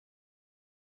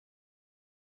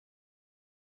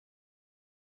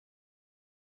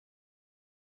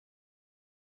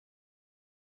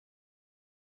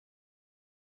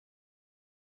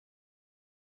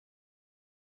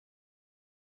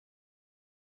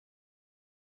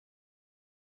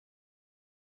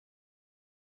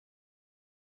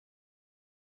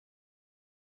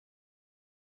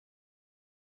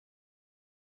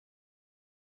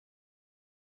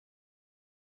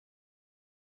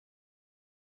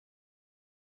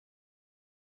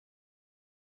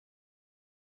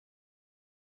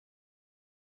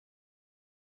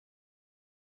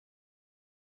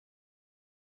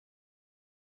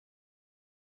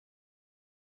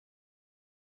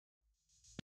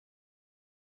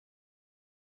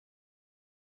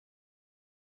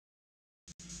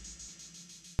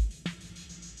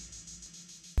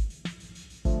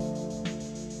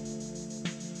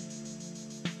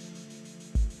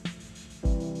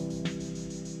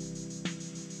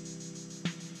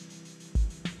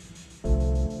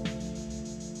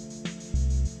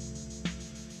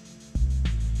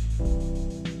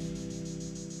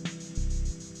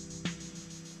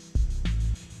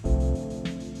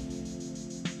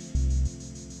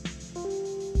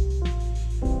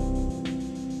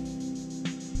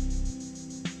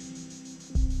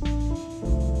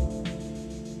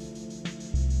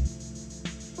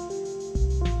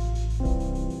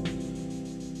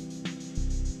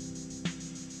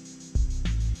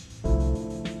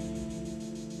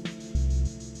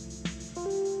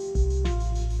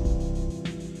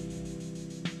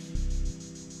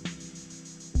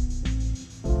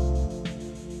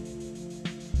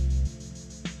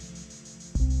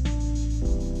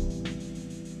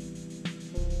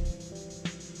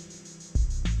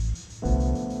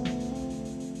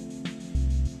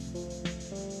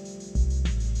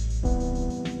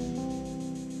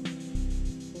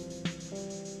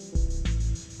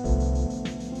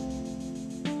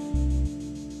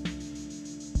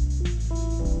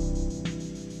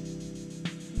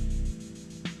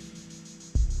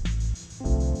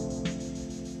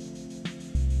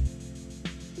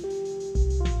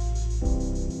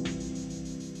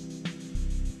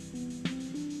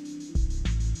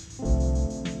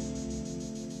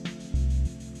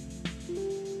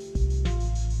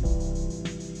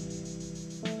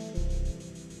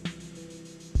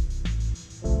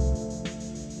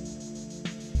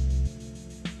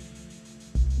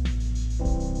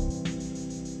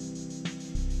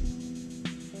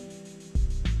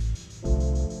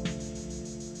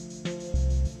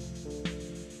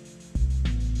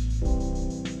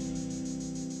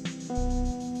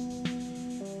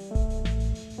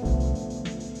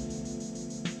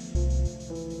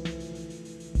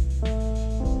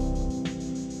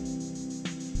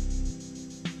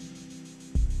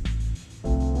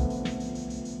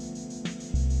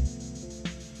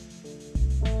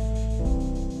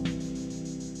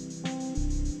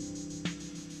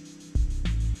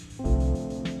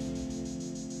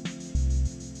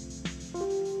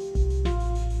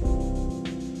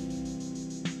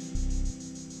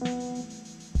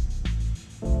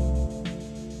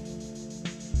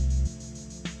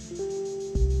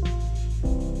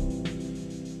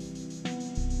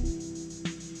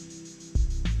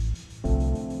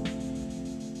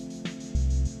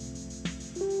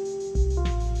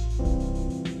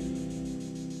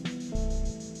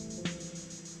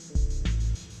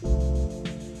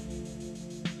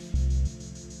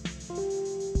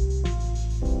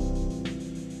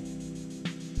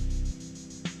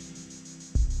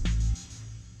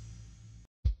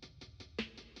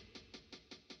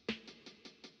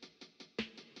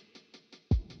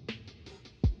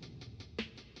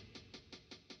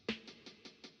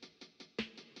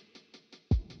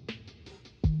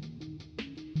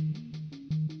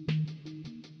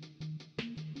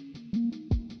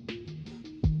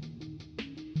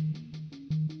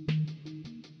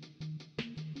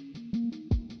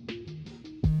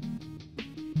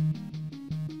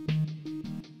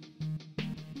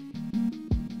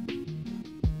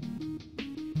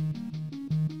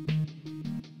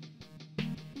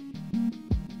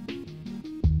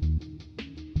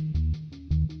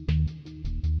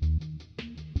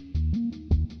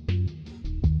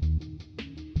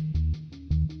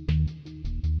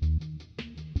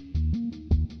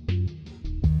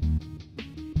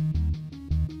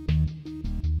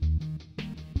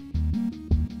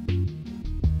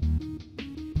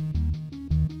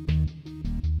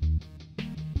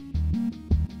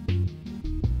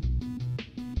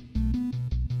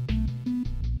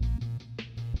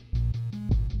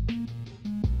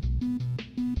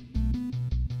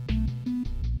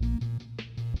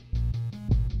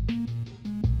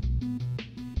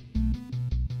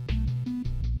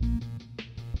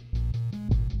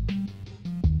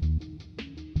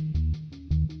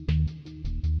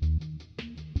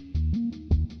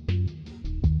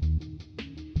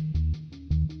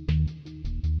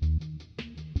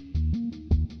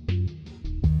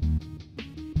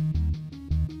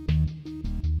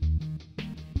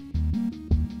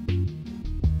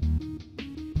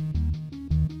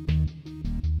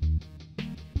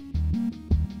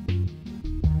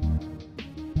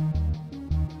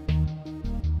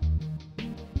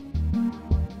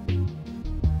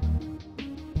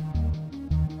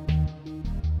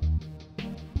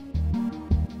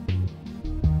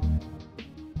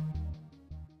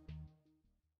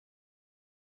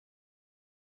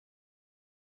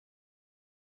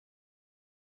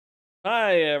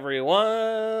Hi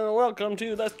everyone, welcome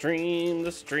to the stream.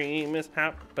 The stream is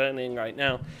happening right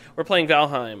now. We're playing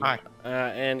Valheim. Hi.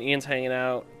 And Ian's hanging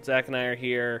out. Zach and I are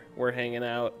here. We're hanging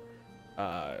out.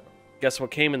 Guess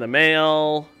what came in the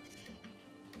mail?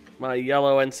 My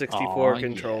yellow N64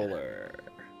 controller.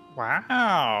 Yeah.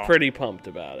 Wow. Pretty pumped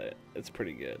about it. It's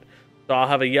pretty good. So I'll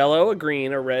have a yellow, a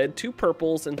green, a red, 2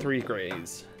 purples, and 3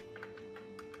 grays.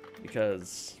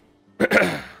 Because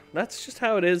that's just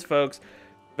how it is, folks.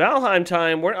 Valheim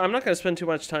time. I'm not going to spend too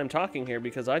much time talking here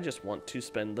because I just want to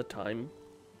spend the time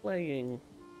playing.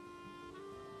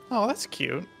 Oh, that's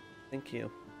cute. Thank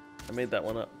you. I made that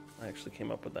one up. I actually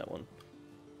came up with that one.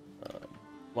 A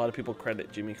lot of people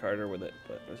credit Jimmy Carter with it,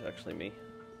 but it was actually me.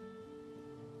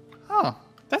 Oh,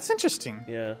 that's interesting.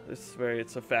 Yeah, it's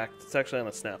a fact. It's actually on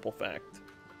a Snapple fact.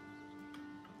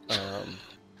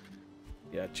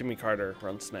 Yeah, Jimmy Carter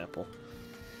runs Snapple.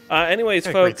 Anyways,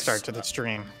 folks. Great start to the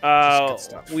stream. Good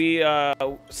stuff. We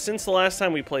since the last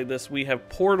time we played this, we have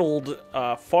portaled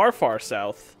far, far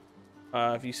south.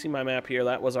 If you see my map here,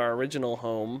 that was our original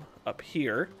home up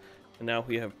here, and now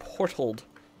we have portaled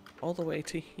all the way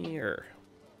to here.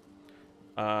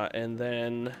 And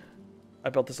then I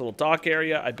built this little dock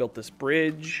area. I built this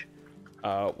bridge,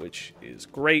 which is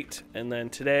great. And then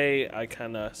today I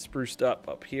kind of spruced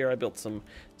up here. I built some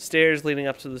stairs leading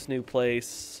up to this new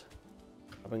place.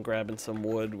 I've been grabbing some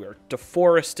wood. We're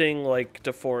deforesting like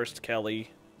DeForest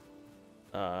Kelly.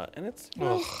 And it's, you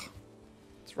know,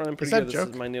 it's running pretty good. This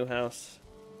is my new house.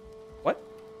 What?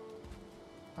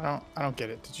 I don't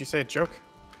get it. Did you say a joke?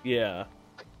 Yeah.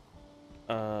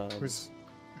 Who's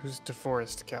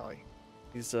DeForest Kelly?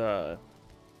 He's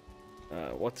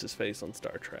what's his face on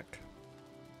Star Trek?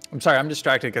 I'm sorry, I'm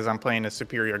distracted because I'm playing a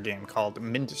superior game called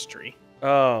Mindustry.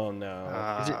 Oh no.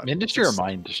 Is it Mindustry or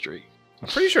Mindustry? I'm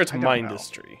pretty sure it's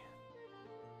Mindustry.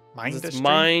 Mindustry? It's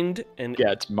mind and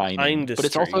yeah, it's mining, but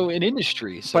it's also an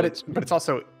industry. So but it's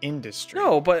also industry.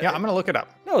 No, but yeah, I'm gonna look it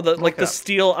up. No, like the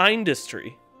steel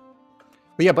industry.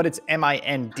 But yeah, but it's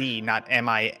M-I-N-D, not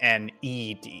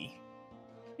M-I-N-E-D.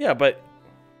 Yeah, but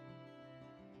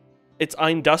it's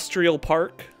industrial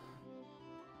park.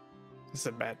 This is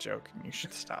a bad joke. You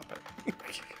should stop it.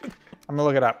 I'm gonna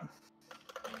look it up.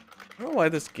 I don't know why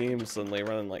this game is suddenly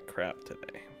running like crap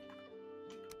today.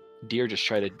 Deer just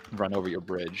try to run over your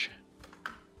bridge.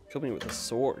 Kill me with a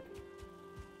sword.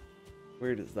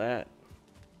 Weird is that?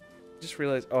 Just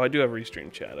realized. Oh, I do have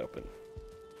Restream chat open.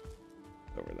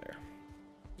 Over there.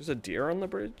 There's a deer on the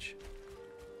bridge?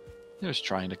 They're just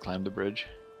trying to climb the bridge.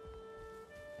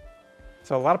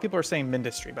 So a lot of people are saying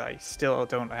Mindustry, but I still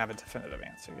don't have a definitive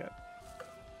answer yet.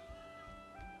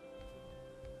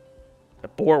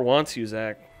 That boar wants you,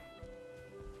 Zach.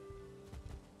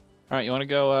 Alright, you want to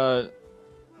go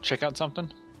check out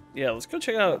something? Yeah, let's go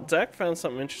check out. Zach found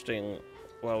something interesting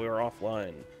while we were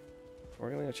offline. We're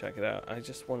gonna go check it out. I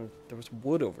just wanted. There was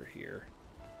wood over here.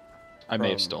 I may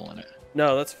have stolen it.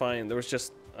 No, that's fine. There was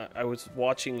just. I was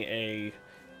watching a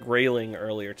grayling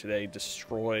earlier today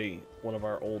destroy one of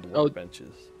our old workbenches.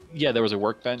 Yeah, there was a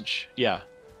workbench. Yeah.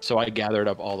 So I gathered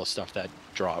up all the stuff that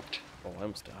dropped. Oh, I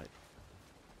almost died.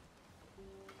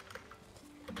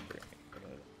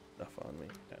 Stuff on me.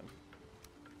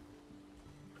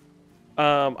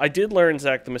 Damn. I did learn,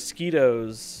 Zach, the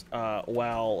mosquitoes,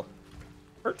 while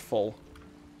hurtful,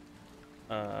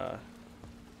 have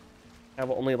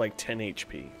only like 10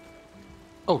 HP.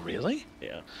 Oh, really?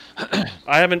 Yeah.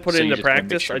 I haven't put it into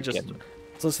practice. Sure I just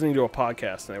was listening to a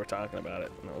podcast and they were talking about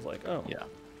it, and I was like, oh. Yeah.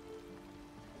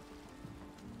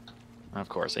 Of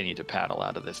course, I need to paddle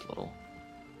out of this little...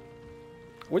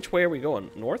 Which way are we going?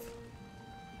 North?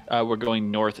 We're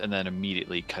going north and then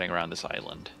immediately cutting around this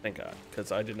island. Thank God,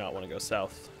 because I did not want to go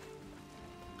south.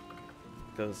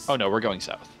 Oh, no, we're going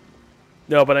south.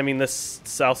 No, but I mean this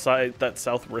south side, that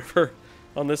south river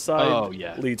on this side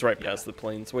leads right past the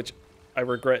plains, which I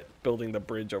regret building the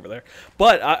bridge over there.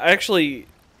 But I actually,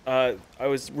 I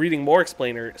was reading more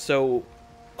explainer, so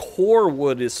core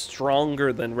wood is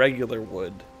stronger than regular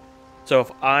wood. So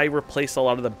if I replace a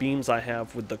lot of the beams I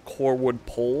have with the core wood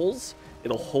poles,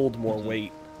 it'll hold more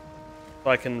weight. So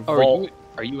I can vault.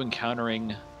 Are you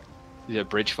encountering the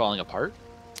bridge falling apart?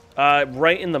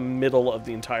 Right in the middle of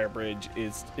the entire bridge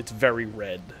it's very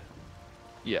red.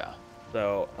 Yeah.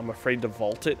 So I'm afraid to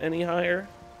vault it any higher.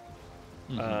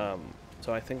 So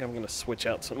I think I'm gonna switch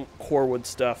out some core wood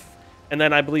stuff, and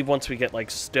then I believe once we get like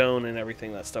stone and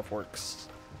everything, that stuff works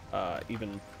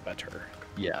even better.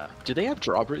 Yeah. Do they have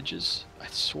drawbridges? I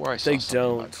swore I saw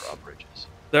something about drawbridges.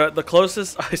 The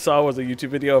closest I saw was a YouTube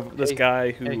video of this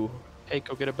guy who. Hey,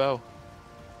 go get a bow.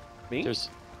 Me? There's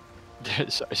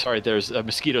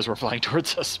mosquitoes were flying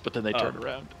towards us, but then they turned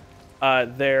around.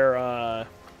 They're oh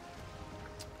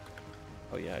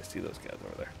yeah, I see those guys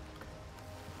over there.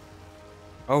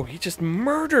 Oh, he just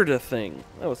murdered a thing.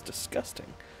 That was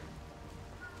disgusting.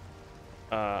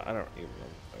 I don't even know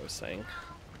what I was saying.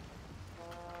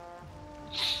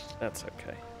 That's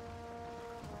okay.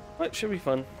 But it should be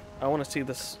fun. I want to see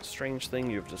this strange thing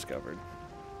you've discovered.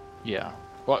 Yeah.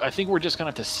 Well, I think we're just gonna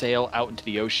have to sail out into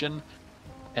the ocean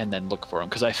and then look for them,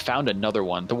 because I found another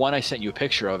one. The one I sent you a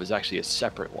picture of is actually a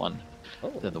separate one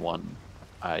than the one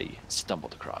I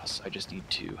stumbled across. I just need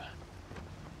to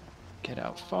get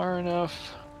out far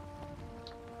enough.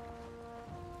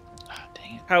 Ah,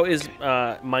 dang it. How is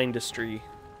Mindustry,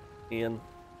 Ian?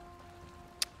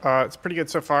 It's pretty good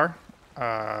so far.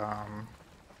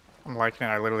 I'm liking it.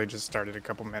 I literally just started a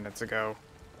couple minutes ago.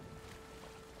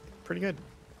 Pretty good.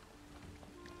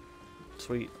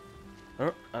 Sweet.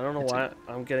 I don't know why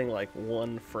I'm getting like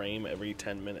 1 frame every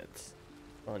 10 minutes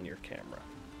on your camera.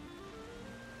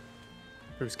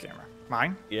 Whose camera?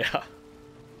 Mine? Yeah.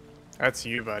 That's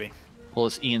you, buddy. Well,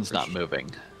 it's Ian's not moving,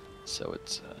 so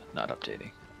it's not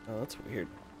updating. Oh, that's weird.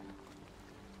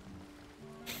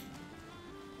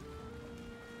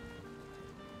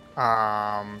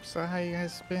 So how you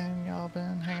guys been? Y'all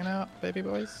been hanging out, baby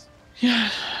boys? Yeah,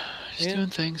 just doing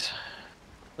things.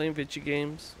 Playing video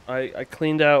games. I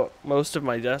cleaned out most of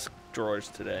my desk drawers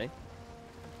today.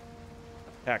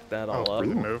 Packed that all up.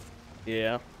 Really move.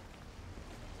 Yeah.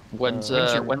 When's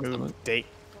your when's the move move? date?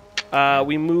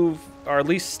 We move. Our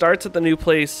lease starts at the new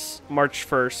place March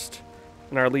 1st,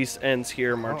 and our lease ends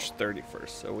here March 31st.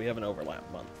 So we have an overlap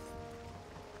month,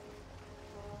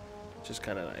 which is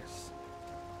kind of nice.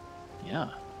 Yeah.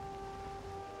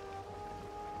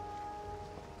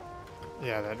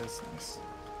 Yeah, that is nice.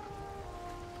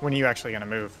 When are you actually gonna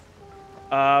move?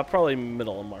 Probably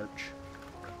middle of March.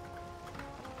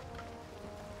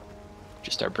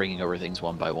 Just start bringing over things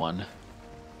one by one.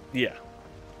 Yeah.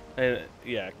 And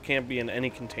yeah, it can't be in any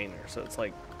container. So it's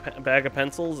like a bag of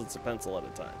pencils. It's a pencil at a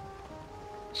time.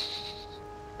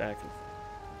 Back and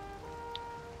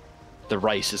The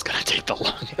rice is gonna take the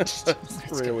longest.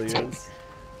 forth. It really is.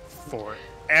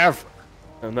 Forever.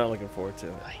 I'm not looking forward to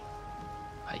it.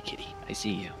 Hi, kitty. I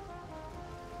see you.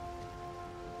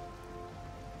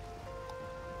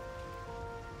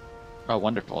 Oh,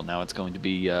 wonderful. Now it's going to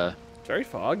be It's very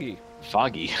foggy.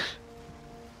 foggy.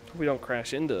 Hope we don't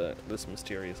crash into this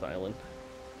mysterious island.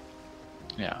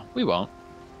 Yeah, we won't.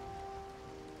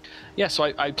 Yeah, so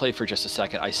I played for just a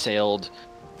second. I sailed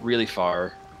really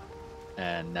far,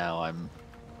 and now I'm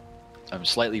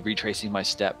slightly retracing my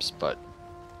steps. But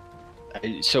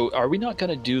so, are we not going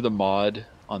to do the mod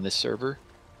on this server?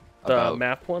 The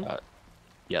map one?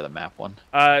 Yeah, the map one.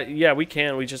 Yeah, we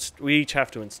can. We each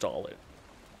have to install it.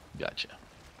 Gotcha.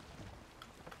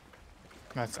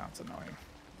 That sounds annoying.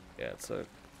 Yeah, it's the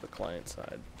client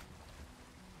side.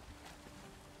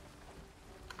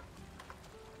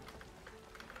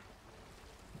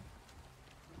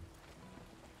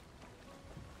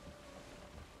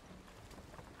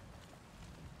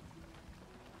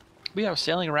 I was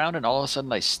sailing around, and all of a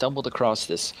sudden I stumbled across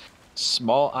this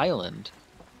small island,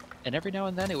 and every now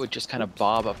and then it would just kind of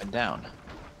bob up and down.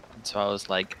 And so I was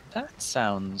like, that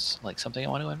sounds like something I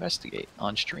want to investigate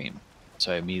on stream.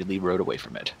 So I immediately rode away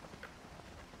from it.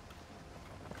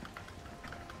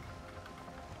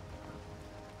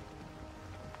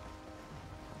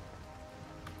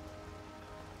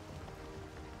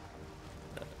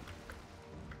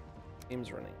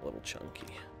 Game's running a little chunky.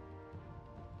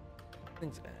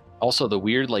 Things bad. Also, the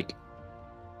weird, like,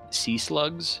 sea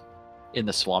slugs in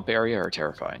the swamp area are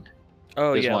terrifying.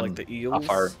 Oh, There's yeah, one like the eels. off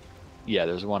our, yeah,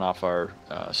 there's one off our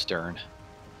stern.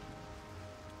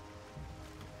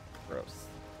 Gross.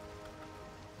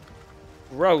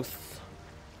 Growth.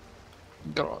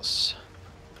 Gross.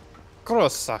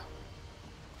 Grossa.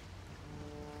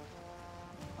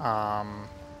 Sorry,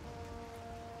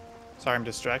 I'm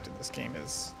distracted. This game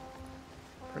is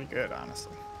pretty good,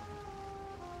 honestly.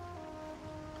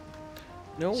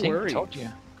 No See, I worries. told you.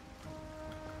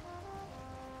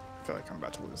 I feel like I'm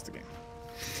about to lose the game.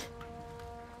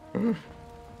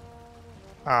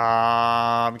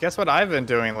 Guess what I've been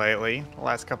doing lately? The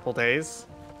last couple days.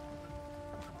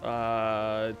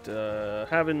 Having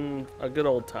a good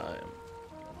old time.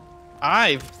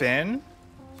 I've been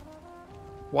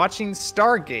watching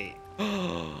Stargate.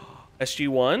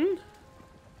 SG-1?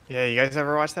 Yeah, you guys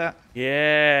ever watch that?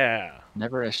 Yeah.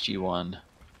 Never SG-1.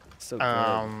 So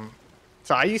good.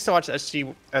 So I used to watch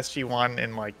SG-1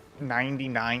 in like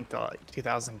 99 to like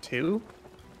 2002,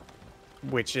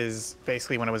 which is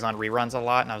basically when it was on reruns a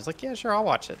lot, and I was like, yeah, sure, I'll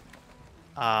watch it.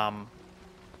 And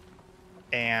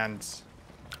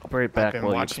I'll be right back been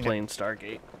while you watching explain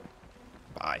Stargate.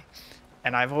 by.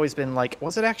 And I've always been like,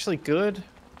 was it actually good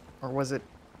or was it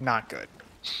not good?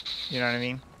 You know what I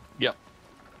mean? Yep.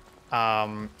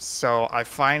 So I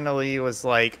finally was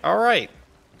like, all right,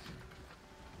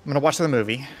 I'm going to watch the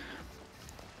movie.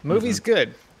 Movie's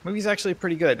good. Movie's actually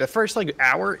pretty good. The first like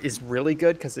hour is really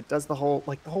good because it does the whole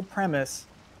premise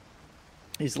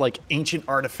is like ancient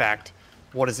artifact.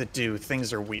 What does it do?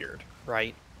 Things are weird,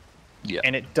 right? Yeah.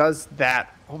 And it does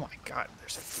that. Oh my god,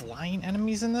 there's flying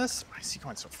enemies in this? Why is he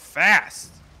going so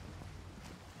fast?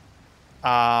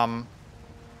 And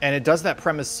it does that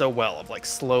premise so well of like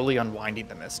slowly unwinding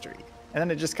the mystery. And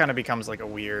then it just kind of becomes like a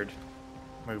weird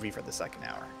movie for the second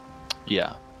hour.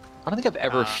 Yeah. I don't think I've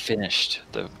ever finished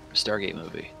the Stargate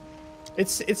movie.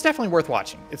 It's definitely worth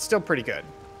watching. It's still pretty good.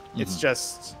 It's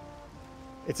just,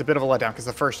 it's a bit of a letdown because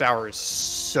the first hour is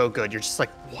so good. You're just like,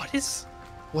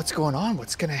 what's going on?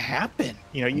 What's going to happen?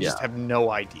 You know, you just have no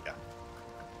idea.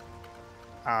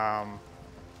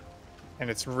 And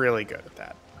it's really good at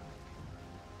that.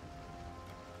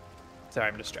 Sorry,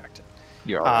 I'm distracted.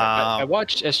 You're all right. I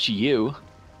watched SGU.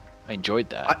 I enjoyed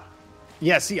that.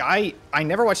 Yeah, see, I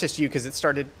never watched SGU because it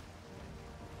started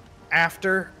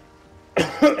after...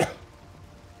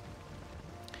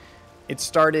 It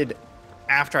started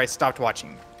after I stopped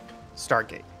watching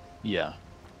Stargate. Yeah.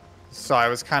 So I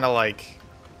was kind of like,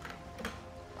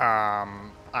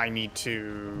 I need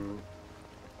to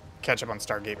catch up on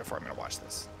Stargate before I'm going to watch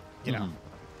this, you know?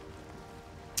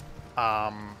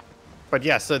 But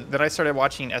yeah, so then I started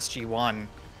watching SG-1,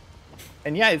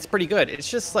 and yeah, it's pretty good. It's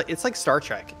just like, it's like Star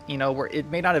Trek, you know, where it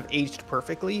may not have aged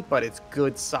perfectly, but it's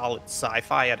good, solid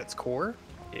sci-fi at its core.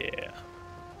 Yeah.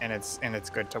 And it's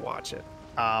good to watch it.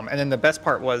 And then the best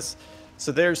part was,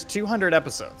 so there's 200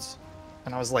 episodes.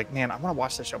 And I was like, man, I want to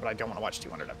watch this show, but I don't want to watch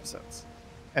 200 episodes.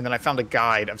 And then I found a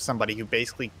guide of somebody who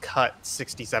basically cut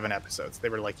 67 episodes. They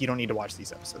were like, you don't need to watch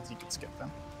these episodes. You can skip them.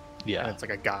 Yeah. And it's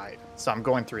like a guide. So I'm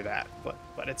going through that, but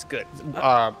it's good.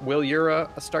 Will, you're a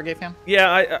Stargate fan?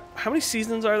 Yeah, how many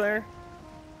seasons are there?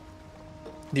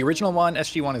 The original one,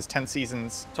 SG-1, is 10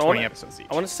 seasons, So 20 episodes each.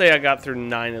 I want to say I got through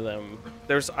 9 of them.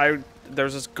 There's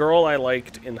this girl I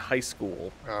liked in high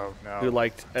school Oh, no. who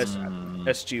liked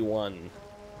SG-1.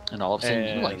 And all of a sudden, you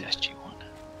And- like SG-1.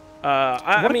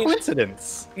 I What mean, a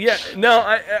coincidence. yeah, no,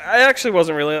 I actually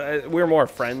wasn't really. We were more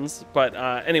friends, but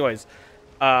anyways.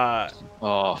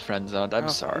 Oh, friend zoned. I'm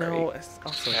sorry. No, it's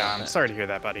also Yeah, I'm sorry to hear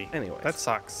that, buddy. Anyways. That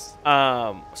sucks.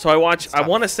 So I watched. I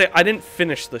want to say I didn't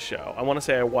finish the show. I want to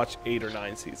say I watched 8 or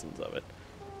 9 seasons of it,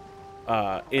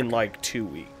 in like 2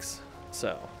 weeks.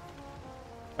 So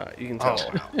you can tell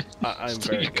I'm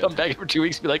So very you good. come back for 2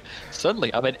 weeks and be like,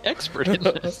 suddenly I'm an expert in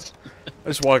this. I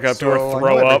just walk up to her, So, I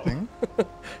throw know up. everything.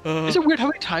 Is it weird how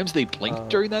many times they blinked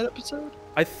during that episode?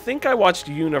 I think I watched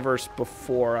Universe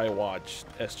before I watched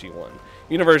SG-1.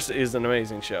 Universe is an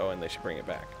amazing show, and they should bring it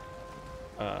back.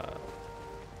 God,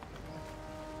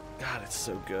 it's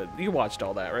so good. You watched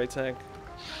all that, right, Zach?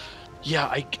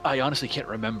 Yeah, I honestly can't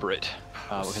remember it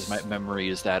because my memory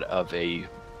is that of a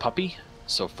puppy.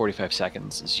 So 45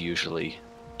 seconds is usually.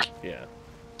 Yeah.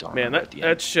 Don't Man, remember that at the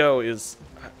end. show is...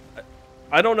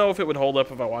 I don't know if it would hold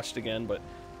up if I watched it again, but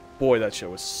boy, that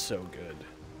show was so good.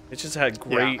 It just had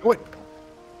great... Yeah. What?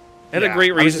 Had Yeah, a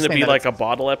great I was reason just to saying be that like a it's-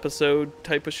 bottle episode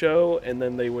type of show, and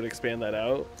then they would expand that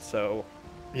out. So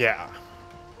Yeah.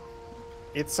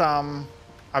 It's I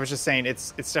was just saying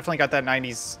it's definitely got that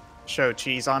 90s show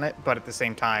cheese on it, but at the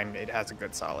same time it has a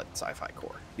good solid sci-fi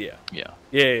core. yeah, Yeah.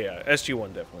 yeah.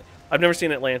 SG-1 definitely. I've never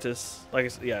seen Atlantis. Like I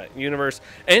said, yeah, Universe,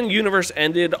 and Universe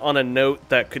ended on a note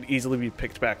that could easily be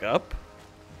picked back up.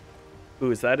 Ooh,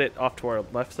 is that it? Off to our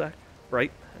left, Zach?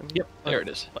 Right? Yep. There it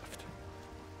is. Left.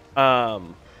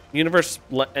 Universe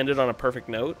ended on a perfect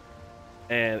note,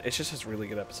 and it just has really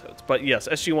good episodes. But yes,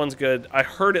 SG-1's good. I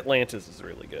heard Atlantis is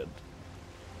really good.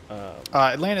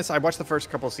 Atlantis, I watched the first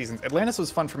couple of seasons. Atlantis was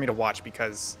fun for me to watch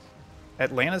because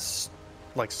Atlantis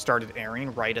like started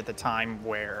airing right at the time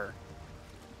where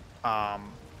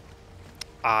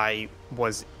I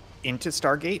was into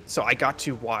Stargate, so I got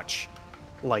to watch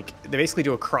like they basically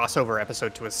do a crossover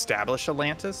episode to establish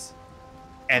Atlantis,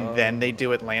 and then they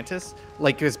do Atlantis.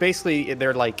 Like because basically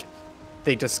they're like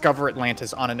they discover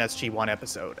Atlantis on an SG-1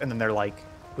 episode, and then they're like,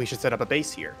 we should set up a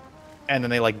base here, and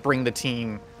then they like bring the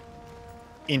team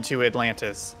into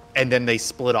Atlantis, and then they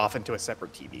split off into a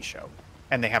separate TV show,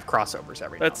 and they have crossovers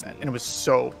every now and then. And it was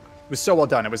so well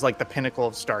done. It was like the pinnacle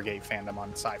of Stargate fandom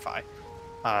on Sci-Fi,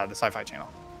 the Sci-Fi Channel,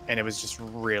 and it was just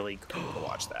really cool to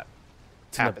watch that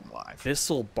happen live.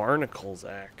 Abyssal Barnacle,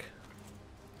 Zach.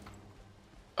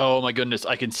 Oh my goodness,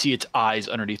 I can see its eyes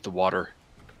underneath the water.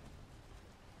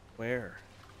 Where?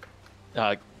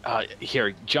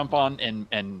 Here, jump on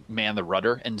and man the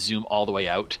rudder and zoom all the way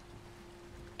out,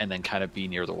 and then kind of be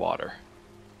near the water.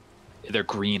 They're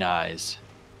green eyes.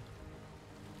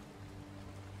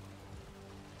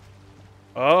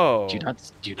 Oh. Do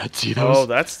you not see those? Oh,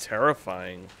 that's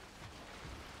terrifying.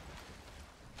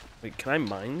 Wait, can I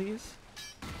mine these?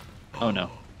 Oh no.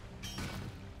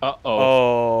 Uh-oh.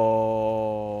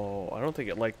 Oh. I don't think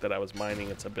it liked that I was mining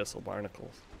its abyssal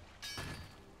barnacles.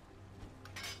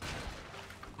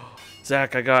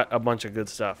 Zach, I got a bunch of good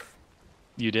stuff.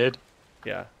 You did?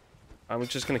 Yeah. I'm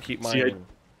just going to keep See, mining.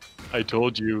 I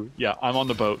told you. Yeah, I'm on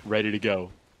the boat, ready to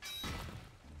go.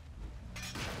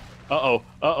 Uh-oh.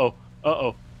 Uh-oh.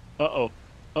 Uh-oh. Uh-oh.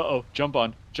 Uh-oh. Jump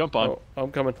on. Jump on. Oh,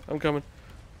 I'm coming. I'm coming.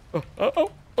 Oh,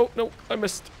 oh, oh, no. I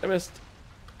missed. I missed.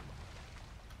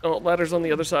 Oh, ladder's on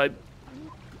the other side.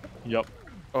 Yep.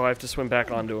 Oh, I have to swim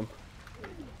back onto him.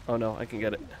 Oh, no. I can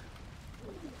get it.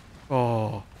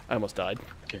 Oh, I almost died.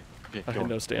 Okay. Okay. I had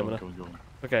no stamina. Go.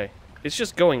 Okay. It's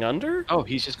just going under? Oh,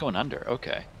 he's just going under.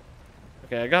 Okay.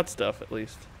 Okay, I got stuff at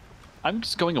least. I'm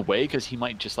just going away because he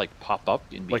might just like pop up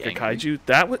and be Like angry. a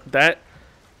kaiju?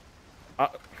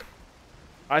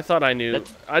 I thought I knew.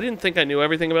 I didn't think I knew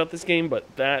everything about this game, but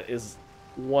that is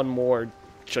one more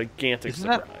gigantic Isn't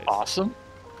surprise. that awesome?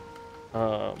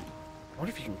 I wonder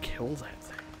if you can kill that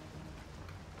thing.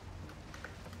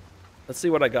 Let's see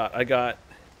what I got. I got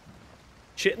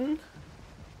chitin,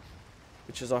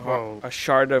 which is a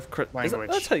shard of Language.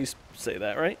 That's how you say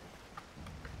that, right?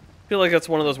 I feel like that's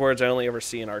one of those words I only ever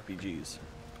see in RPGs.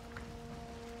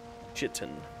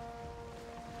 Chitin.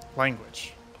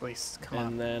 Language. Please, come on.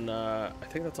 And then I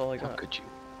think that's all I How got. could you?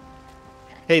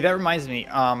 Hey, that reminds me.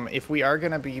 If we are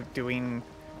gonna be doing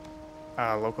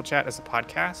local chat as a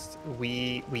podcast,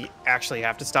 we actually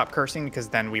have to stop cursing because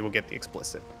then we will get the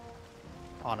explicit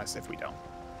on us if we don't.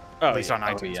 Oh, At least yeah. on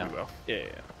iTunes, yeah. we will.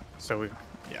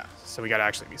 Yeah. So we gotta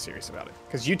actually be serious about it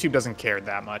because YouTube doesn't care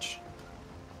that much,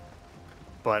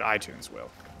 but iTunes will.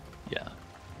 Yeah.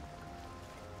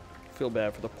 Feel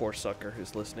bad for the poor sucker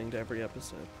who's listening to every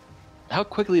episode. How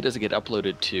quickly does it get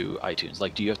uploaded to iTunes?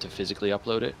 Like, do you have to physically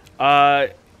upload it? I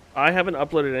haven't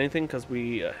uploaded anything because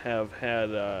we have had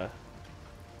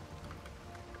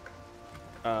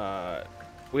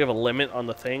we have a limit on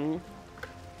the thing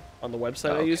on the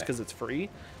website I use because it's free.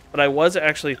 But I was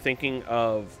actually thinking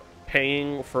of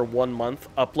paying for 1 month,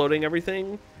 uploading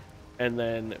everything, and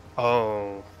then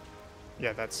Oh,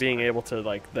 yeah, that's being smart. able to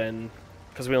like then,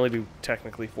 because we only do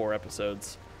technically 4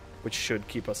 episodes, which should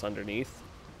keep us underneath.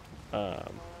 Yeah,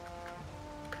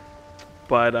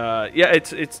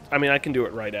 it's. I mean, I can do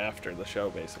it right after the show,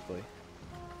 basically.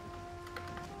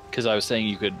 Because I was saying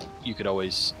you could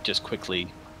always just quickly.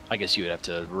 I guess you would have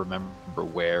to remember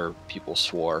where people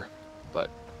swore, but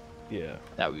Yeah.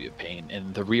 that would be a pain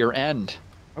in the rear end.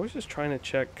 I was just trying to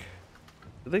check.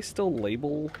 Do they still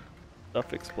label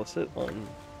stuff explicit on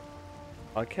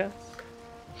podcasts?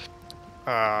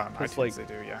 iTunes, like- they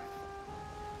do, yeah.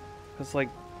 Because like,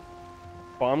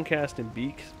 Bombcast and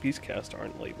Beastcast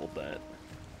aren't labeled that.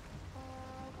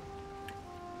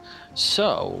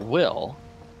 So, Will,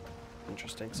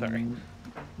 Interesting. Sorry.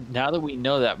 now that we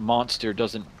know that monster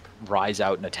doesn't rise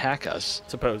out and attack us,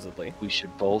 Supposedly, we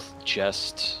should both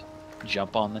just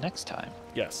jump on the next time.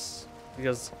 yes.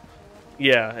 Because,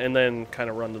 yeah, and then kind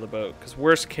of run to the boat. Because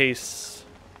worst case,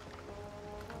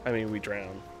 I mean, we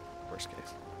drown. Worst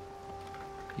case.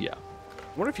 Yeah.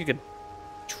 I wonder if you could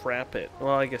trap it.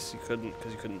 Well, I guess you couldn't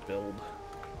because you couldn't build.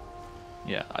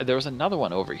 Yeah, there was another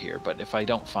one over here, but if I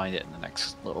don't find it in the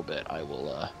next little bit, I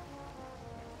will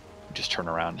just turn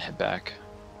around and head back.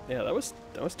 Yeah, that was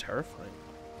terrifying.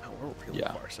 Wow, we're really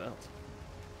Yeah. far south.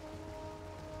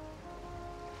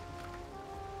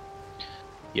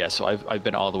 Yeah, so I've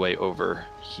been all the way over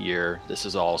here. This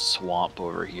is all swamp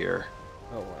over here.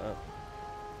 Oh wow.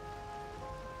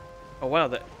 Oh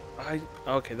wow,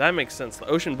 okay, that makes sense. The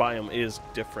ocean biome is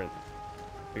different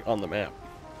on the map.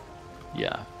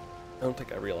 Yeah. I don't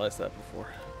think I realized that before.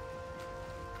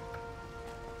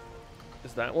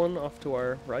 Is that one off to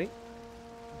our right?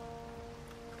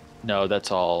 No,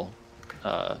 that's all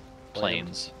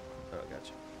plains. Oh,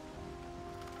 gotcha.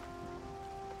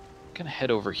 I'm gonna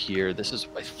head over here. This is,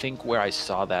 I think, where I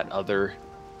saw that other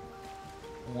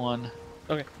one.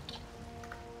 Okay.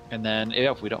 And then,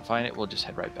 if we don't find it, we'll just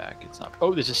head right back. It's not.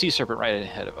 Oh, there's a sea serpent right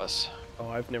ahead of us. Oh,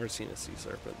 I've never seen a sea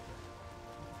serpent.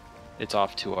 It's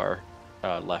off to our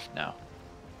left now.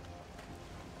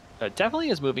 Definitely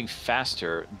is moving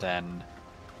faster than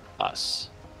us.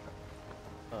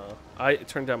 I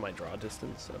turned down my draw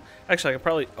distance, so actually I could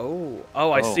probably.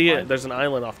 I see it. There's an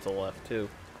island off to the left too.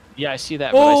 Yeah, I see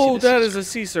that. But I see Oh, the that sea is a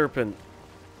sea serpent.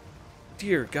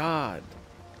 dear God.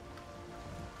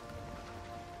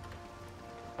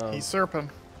 He's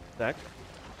Serpent. Zach,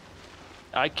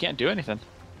 I can't do anything.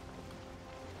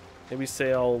 maybe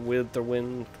sail with the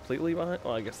wind completely behind.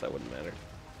 Well, I guess that wouldn't matter.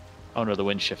 Oh no, the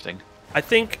wind's shifting. I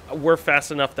think we're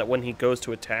fast enough that when he goes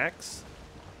to attacks,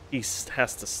 he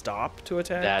has to stop to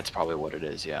attack. That's probably what it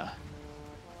is, yeah.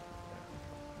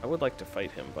 I would like to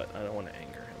fight him, but I don't want to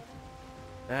anger him.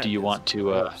 That Do you is want to,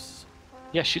 gross.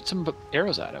 Yeah, shoot some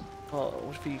arrows at him. Oh,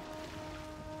 what if he...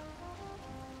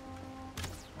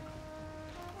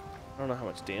 I don't know how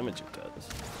much damage it does.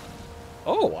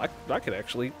 Oh, I could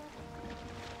actually...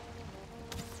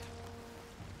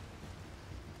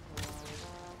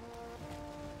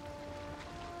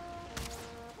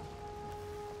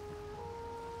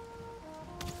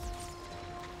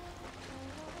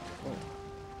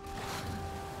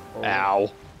 Oh.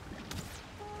 Ow.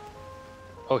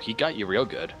 Oh, he got you real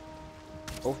good.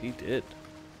 Oh, he did.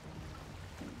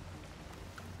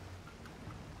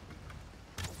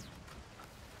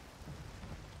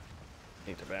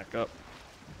 Need to back up.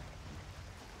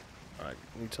 I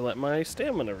need to let my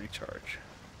stamina recharge.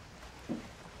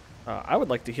 I would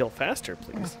like to heal faster,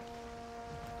 please.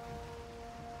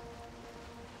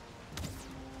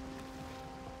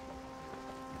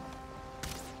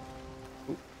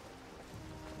 Ooh.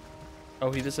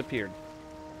 Oh, he disappeared.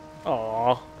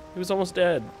 Aw, he was almost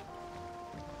dead.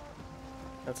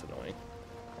 That's annoying.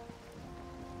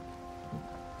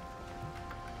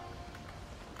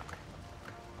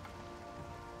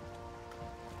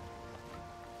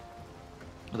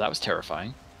 Well, that was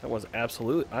terrifying. That was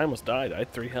absolutely... I almost died. I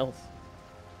had 3 health.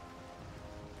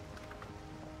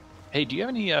 Hey, do you have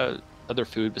any other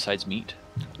food besides meat?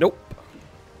 Nope.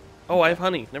 Oh, I have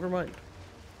honey. Never mind.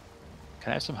 Can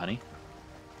I have some honey?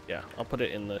 Yeah, I'll put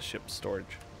it in the ship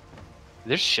storage.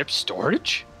 There's ship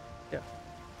storage? Yeah.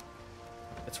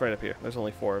 It's right up here. There's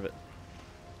only 4 of it.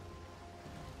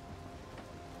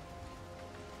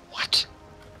 What?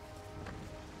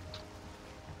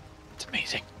 It's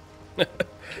amazing.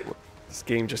 This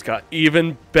game just got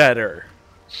even better.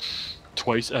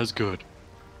 Twice as good.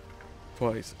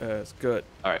 Twice as good.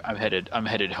 All right, I'm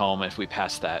headed home. If we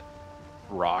pass that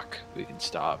rock, we can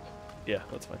stop. Yeah,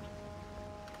 that's fine.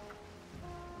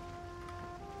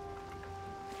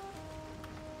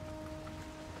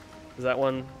 Is that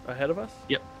one ahead of us?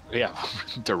 Yep. Yeah,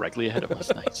 directly ahead of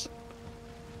us. Nice.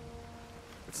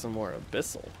 It's some more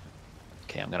abyssal.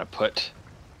 Okay, I'm gonna put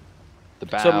the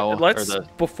bow. So let's, or the...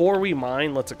 before we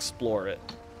mine, let's explore it.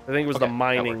 I think it was Okay, the that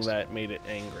mining works. that made it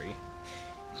angry.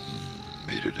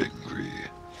 Made it angry.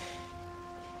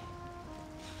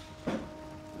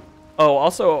 Oh,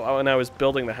 also, when I was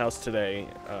building the house today,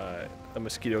 a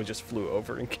mosquito just flew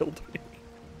over and killed me.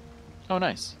 Oh,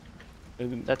 nice.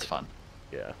 And, That's fun.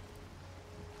 yeah.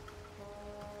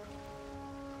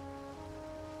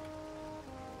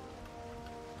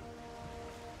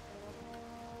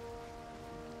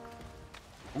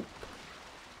 Oop.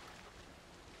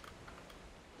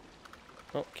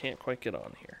 Oh, can't quite get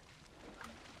on here.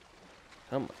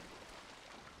 Come on.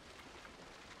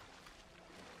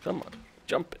 Come on.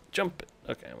 Jump it, jump it.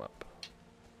 Okay, I'm up.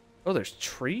 Oh, there's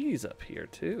trees up here,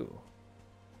 too.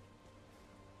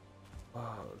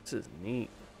 Wow, this is neat.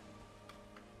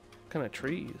 What kind of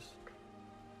trees?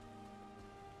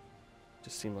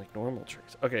 Just seem like normal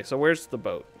trees. Okay, so where's the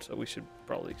boat? So we should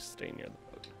probably stay near the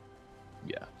boat.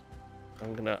 Yeah.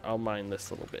 I'll mine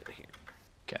this little bit here.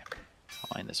 Okay.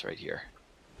 I'll mine this right here.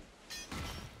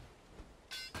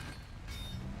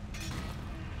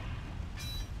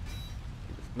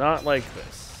 Not like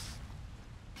this.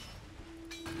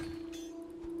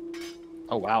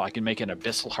 Oh wow, I can make an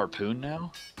abyssal harpoon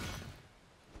now?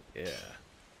 Yeah.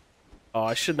 Oh,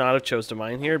 I should not have chose to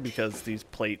mine here because these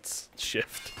plates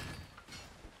shift.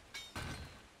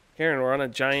 Karen, we're on a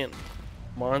giant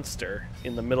monster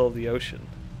in the middle of the ocean.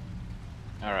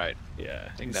 Alright. Yeah,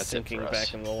 I think he's that's it sinking for us.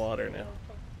 back in the water now.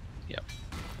 Yep.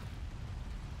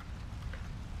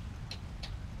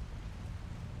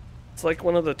 It's like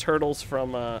one of the turtles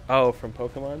from from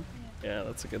Pokemon. Yeah,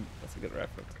 that's a good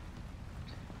reference.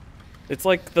 It's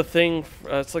like the thing.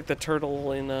 It's like the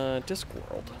turtle in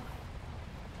Discworld.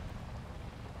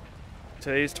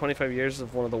 Today's 25 years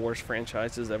of one of the worst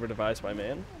franchises ever devised by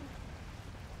man.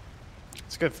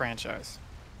 It's a good franchise.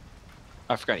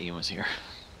 I forgot Ian was here.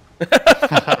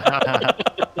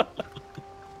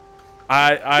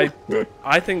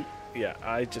 I think, yeah,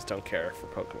 I just don't care for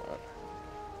Pokemon.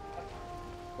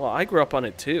 Well, I grew up on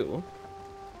it too.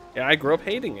 Yeah, I grew up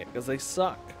hating it because they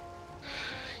suck.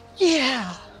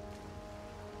 Yeah.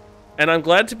 And I'm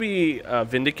glad to be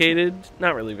vindicated.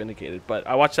 Not really vindicated, but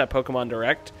I watched that Pokemon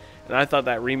Direct, and I thought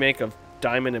that remake of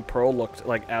Diamond and Pearl looked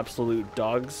like absolute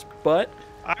dog's butt.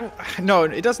 No,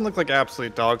 it doesn't look like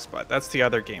absolute dog's butt. That's the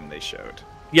other game they showed.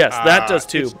 Yes, that does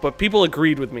too. But people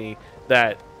agreed with me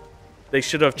that they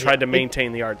should have tried to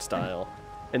maintain the art style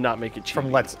and not make it cheap.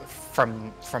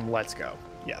 From Let's Go.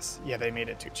 Yes. Yeah, they made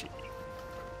it too cheap.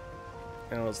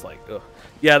 And I was like, ugh.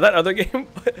 Yeah, that other game.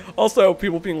 Also,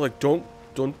 people being like, don't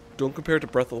compare it to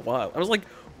Breath of the Wild. I was like,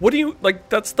 what do you like?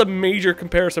 That's the major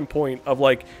comparison point of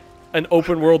like an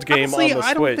open world game Honestly, on the Switch.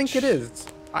 I don't think it is.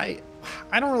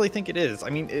 I don't really think it is. I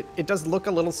mean, it does look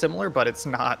a little similar, but it's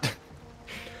not.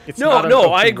 It's not an I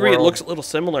open agree. world. It looks a little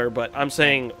similar, but I'm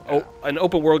saying an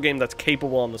open world game that's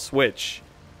capable on the Switch.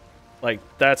 Like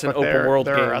that's an open world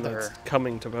game that's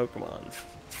coming to Pokemon.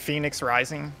 Phoenix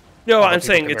Rising. No, I'm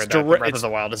saying it's direct. Breath of the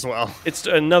Wild as well. It's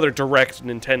another direct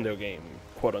Nintendo game,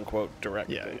 quote unquote direct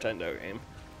Nintendo game.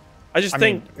 I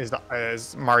think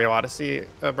is Mario Odyssey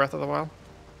Breath of the Wild?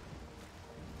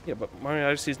 Yeah, but Mario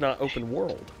Odyssey is not open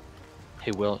world.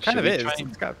 Hey, Will, kind of is.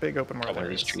 It's got big open world. One of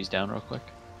these trees down real quick.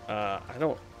 I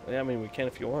don't. Yeah, I mean we can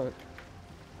if you want.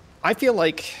 I feel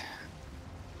like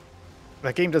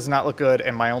that game does not look good,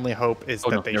 and my only hope is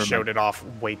that they showed it off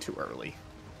way too early.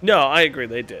 No, I agree.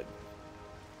 They did.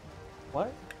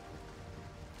 What?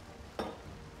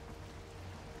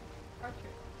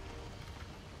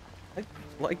 I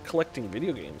like collecting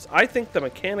video games. I think the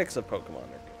mechanics of Pokemon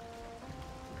are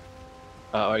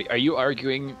good. Are you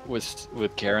arguing with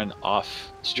Karen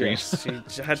off stream? Yes,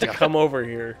 she had to come over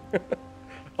here.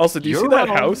 Also, do you see that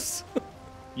house?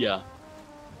 Yeah.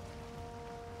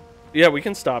 Yeah, we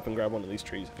can stop and grab one of these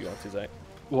trees if you want to, Zach.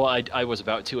 Well, I was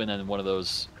about to, and then one of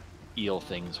those eel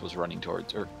things was running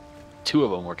towards, or two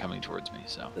of them were coming towards me,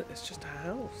 so. It's just a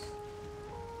house.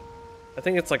 I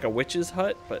think it's like a witch's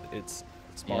hut, but it's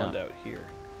spawned out here.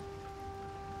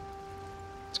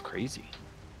 It's crazy.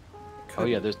 Oh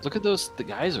yeah, look at the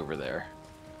guys over there.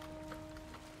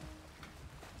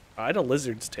 I had a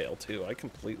lizard's tail too. I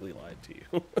completely lied to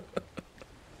you.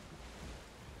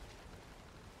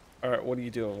 Alright, what are you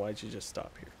doing? Why'd you just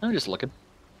stop here? I'm just looking.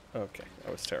 Okay,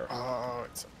 that was terrible. Oh,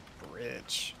 it's a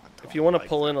bridge. If you want to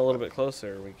pull in a little bit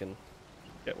closer, we can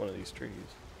get one of these trees.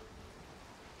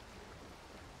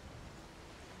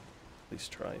 At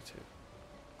least try to.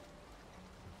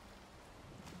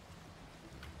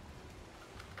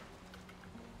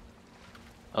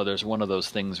 Oh, there's one of those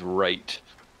things right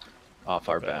off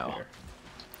our bow. Here.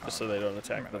 Just so they don't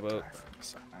attack the boat.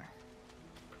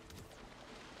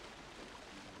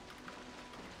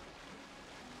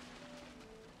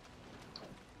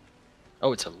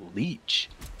 Oh, it's a leech.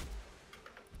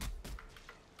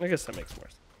 I guess that makes more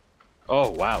sense.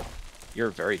 Oh, wow. You're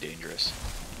very dangerous.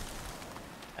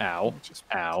 Ow.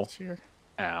 Ow.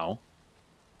 Ow.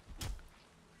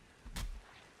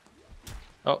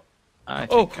 Oh.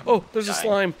 Oh, there's a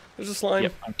slime. There's a slime.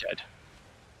 Yep, I'm dead.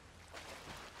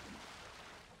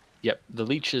 Yep, the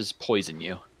leeches poison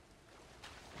you.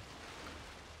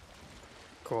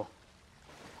 Cool.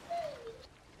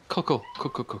 Coco.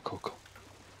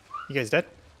 You guys dead?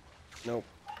 Nope.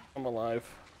 I'm alive.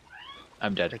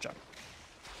 I'm dead. Great job.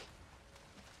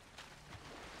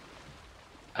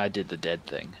 I did the dead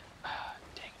thing.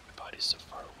 Dang it, my body's so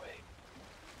far away.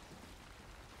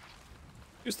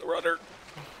 Use the rudder.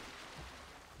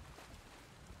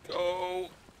 Go.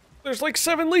 There's like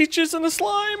 7 leeches in the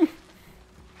slime.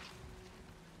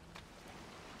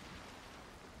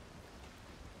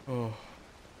 Oh.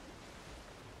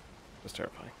 That's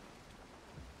terrifying.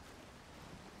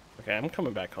 Okay, I'm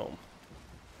coming back home.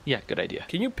 Yeah, good idea.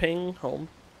 Can you ping home?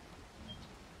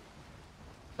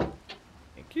 Thank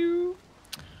you.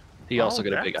 You also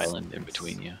got a big island in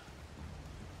between you.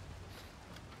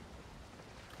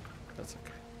 That's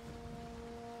okay.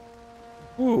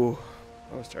 Ooh,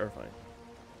 that was terrifying.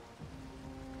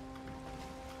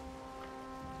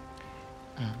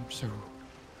 I'm so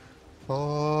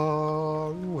far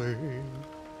away.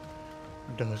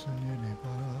 Doesn't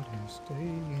anybody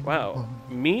stay? Wow.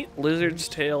 Meat, lizard's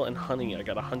tail, and honey. I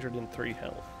got 103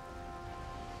 health.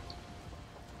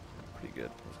 Pretty good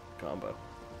combo.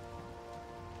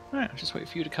 Alright, I'll just wait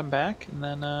for you to come back, and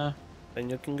then, Then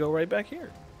you can go right back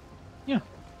here. Yeah.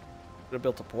 Should have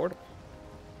built a portal.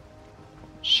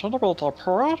 Should have built a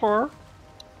portal.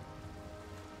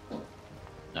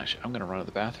 Actually, I'm gonna run to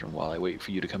the bathroom while I wait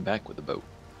for you to come back with the boat.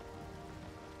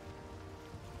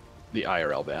 The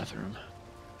IRL bathroom.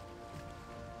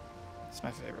 It's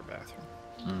my favorite bathroom.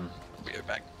 I'll be right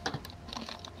back.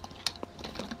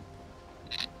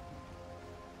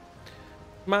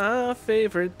 My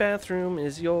favorite bathroom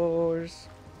is yours.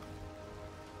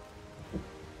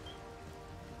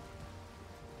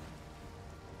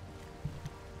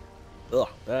 Ugh,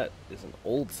 that is was an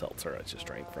old seltzer I just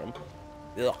drank from.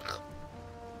 Ugh.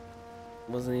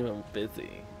 Wasn't even busy.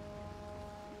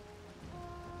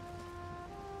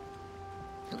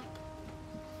 All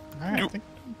right, I think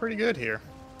I'm pretty good here.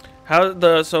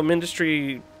 So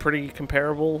Mindustry pretty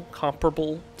comparable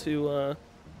to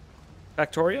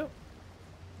Factorio?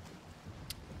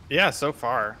 Yeah, so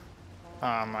far.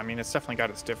 I mean, it's definitely got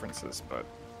its differences, but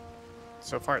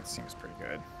so far it seems pretty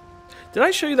good. Did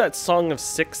I show you that Song of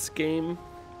Six game?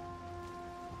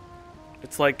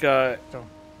 It's like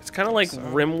it's kind of like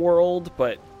RimWorld,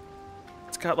 but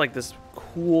it's got like this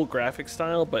cool graphic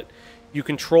style, but you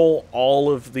control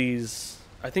all of these.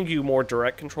 I think you more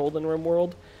direct control than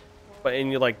RimWorld,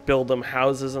 and you like build them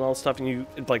houses and all stuff, and you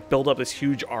like build up this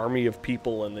huge army of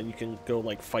people, and then you can go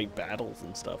like fight battles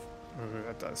and stuff. Ooh,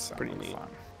 that does sound Pretty like neat. fun.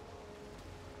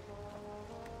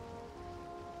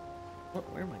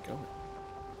 Where am I going?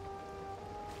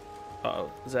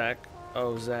 Uh-oh, Zach.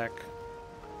 Oh, Zach.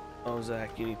 Oh,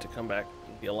 Zach, you need to come back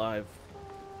and be alive.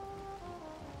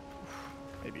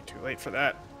 Maybe too late for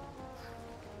that.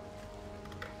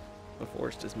 The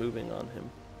forest is moving on him.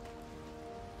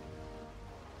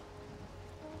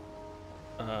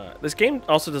 This game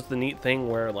also does the neat thing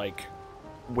where, like,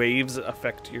 waves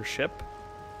affect your ship.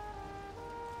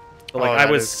 So, like, I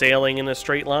was sailing in a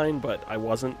straight line, but I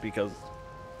wasn't because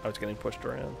I was getting pushed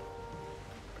around.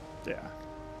 Yeah.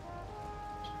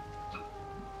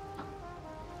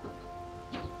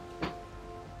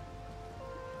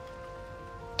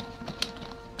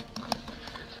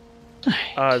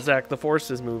 Zach, the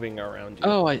forest is moving around you.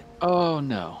 Oh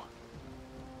no.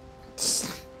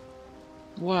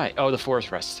 Why? Oh, the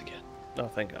forest rests again. Oh,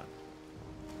 thank God.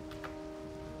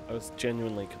 I was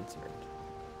genuinely concerned.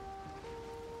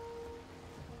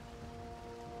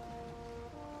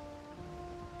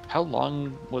 How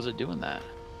long was it doing that?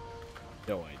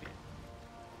 No idea.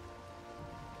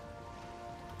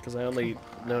 Because I only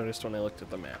noticed when I looked at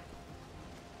the map.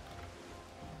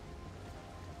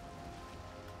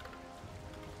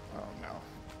 Oh no.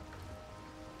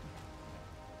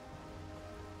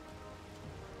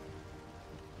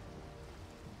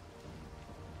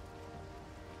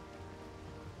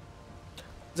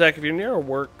 Zach, if you're near a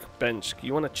workbench,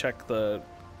 you want to check the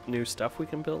new stuff we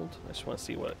can build? I just want to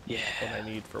see what I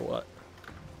need for what.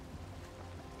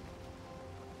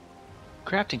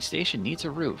 Crafting station needs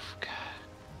a roof. God,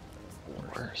 That's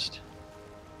the worst.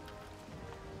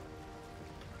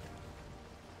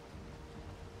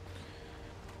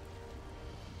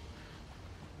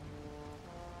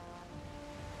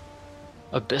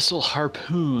 Abyssal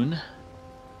harpoon.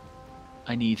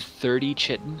 I need 30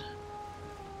 chitin,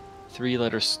 3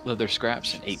 leather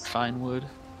scraps, and 8 fine wood.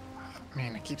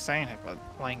 Man, I keep saying it, but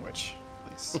language,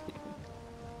 please.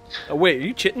 Oh, wait, are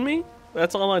you chitting me?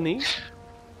 That's all I need?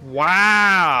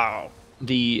 Wow.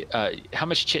 The how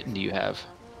much chitin do you have?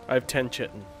 I have 10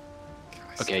 chitin.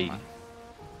 Guys, Okay, come on.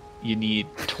 you need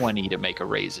 20 to make a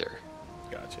razor.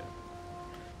 Gotcha.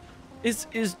 Is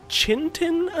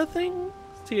Chintin a thing?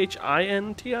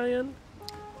 Chintin?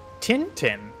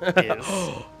 Tintin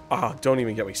is. Ah, don't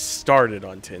even get me started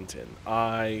on Tintin.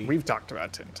 We've talked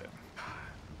about Tintin.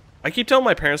 I keep telling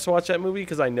my parents to watch that movie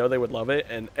because I know they would love it,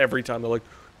 and every time they're like,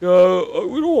 "Yeah,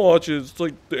 we don't watch it. It's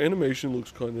like the animation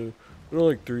looks kind of. We don't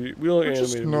like We don't like We're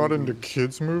just animated not movies." into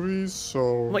kids movies,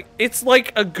 so Like it's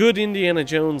like a good Indiana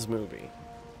Jones movie.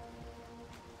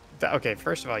 Okay,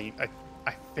 first of all, I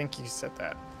think you said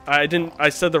that. I didn't. I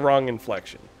said the wrong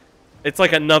inflection. It's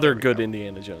like another good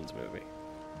Indiana Jones movie.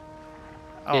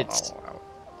 Oh, It's-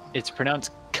 It's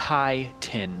pronounced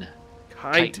chitin.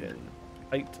 Chitin.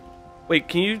 Wait,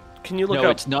 can you look No,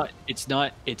 up? it's not. It's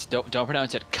not. It's don't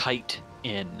pronounce it kite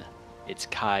in. It's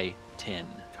chitin.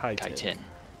 Chitin.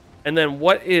 And then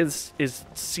what is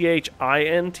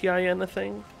Chintin a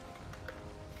thing?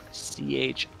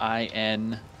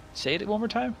 Chin. Say it one more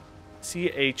time.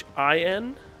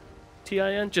 Chintin?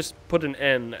 Just put an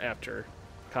N after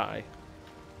Chi.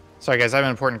 Sorry, guys, I have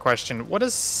an important question. What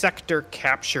does sector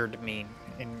captured mean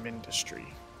in Industry?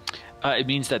 It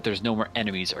means that there's no more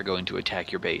enemies are going to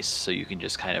attack your base, so you can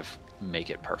just kind of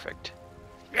make it perfect.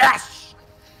 Yes!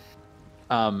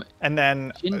 Um, And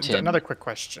then Tintin. another quick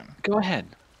question. go ahead.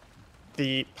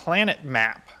 The planet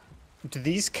map, do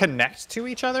these connect to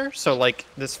each other? So like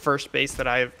this first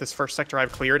sector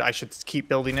I've cleared, I should keep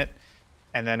building it,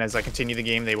 and then as I continue the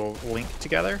game, they will link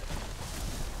together?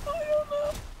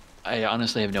 I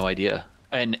honestly have no idea,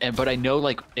 but I know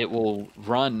like it will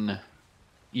run.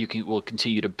 Will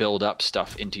continue to build up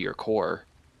stuff into your core.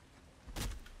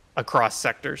 Across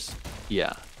sectors?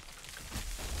 Yeah,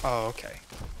 Oh, okay.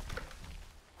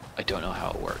 I don't know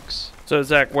how it works. So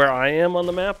Zach, where I am on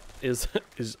the map is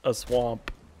a swamp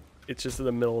it's just in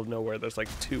the middle of nowhere. There's like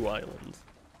 2 islands.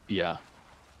 Yeah.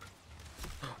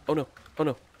 Oh no! Oh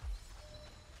no!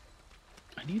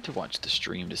 I need to watch the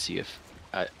stream to see if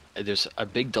there's a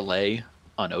big delay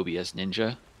on OBS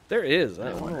Ninja. There is. I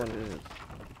don't know what it is.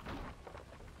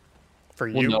 For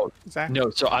Well, you, no, Zach? no.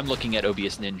 So I'm looking at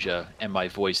OBS Ninja, and my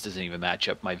voice doesn't even match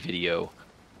up my video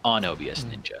on OBS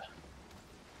Ninja.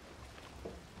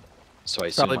 So I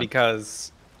assume Probably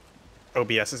because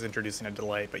OBS is introducing a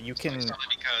delay, but you can.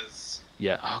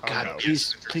 yeah. Oh God! no.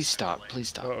 Please stop! Please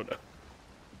stop! Oh no!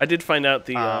 I did find out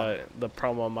the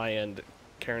problem on my end.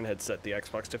 Karen had set the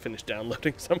Xbox to finish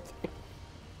downloading something.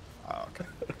 Oh, okay.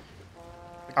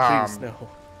 Please no.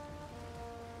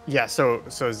 Yeah. So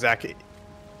Zach,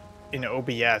 in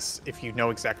OBS, if you know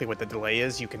exactly what the delay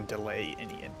is, you can delay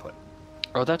any input.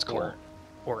 Oh, that's cool.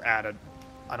 Or add a.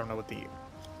 I don't know what the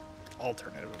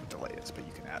alternative of a delay is, but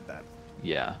you can add that.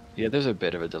 Yeah. There's a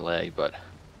bit of a delay, but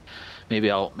maybe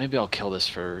I'll kill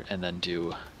this and then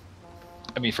do.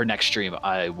 I mean, for next stream,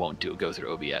 I won't go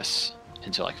through OBS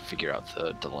until I can figure out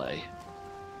the delay.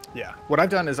 Yeah. What I've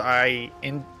done is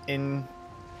in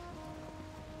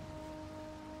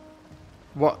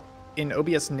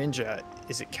OBS Ninja,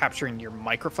 is it capturing your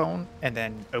microphone and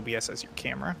then OBS as your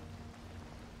camera?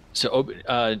 So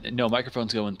no,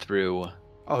 microphone's going through.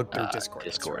 Oh, through Discord.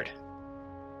 Discord.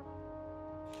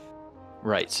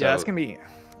 Right. So yeah,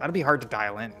 that'll be hard to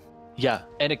dial in. Yeah,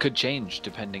 and it could change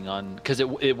depending on because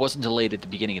it wasn't delayed at the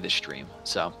beginning of the stream,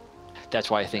 so that's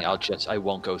why I think I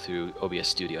won't go through OBS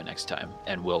Studio next time,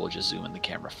 and Will just zoom in the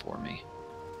camera for me.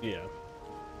 Yeah.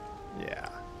 Yeah.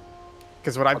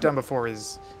 Because what I've done before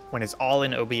is when it's all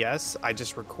in OBS, I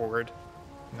just record,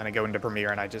 and then I go into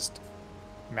Premiere and I just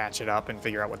match it up and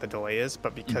figure out what the delay is.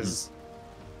 But because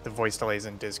the voice delay is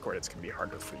in Discord, it's gonna be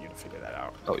harder for you to figure that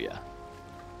out. Oh yeah.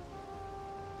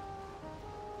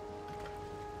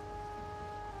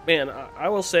 Man, I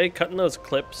will say cutting those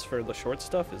clips for the short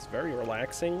stuff is very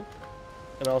relaxing,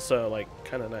 and also like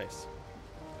kind of nice.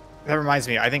 That reminds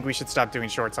me, I think we should stop doing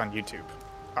shorts on YouTube,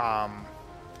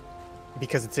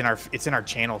 because it's in our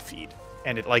channel feed,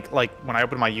 and it like when I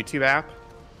open my YouTube app,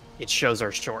 it shows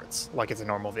our shorts like it's a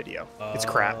normal video. It's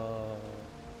crap.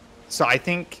 So I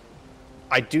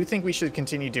do think we should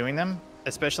continue doing them,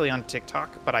 especially on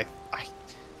TikTok. But I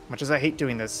much as I hate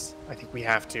doing this, I think we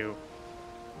have to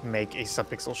make a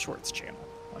Subpixel Shorts channel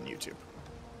on YouTube.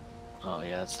 Oh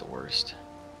yeah, that's the worst.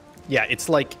 Yeah, it's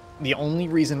like the only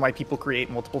reason why people create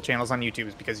multiple channels on YouTube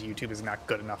is because YouTube is not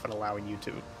good enough at allowing you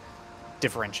to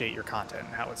differentiate your content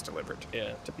and how it's delivered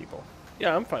to people.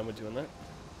 Yeah, I'm fine with doing that.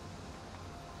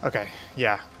 Okay,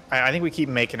 yeah. I think we keep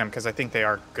making them because I think they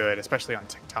are good, especially on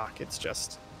TikTok. It's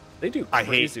just... They do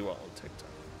crazy well on TikTok.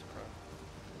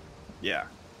 Yeah.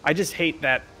 I just hate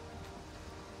that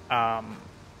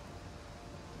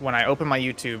when I open my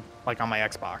YouTube, like on my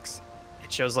Xbox,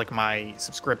 it shows like my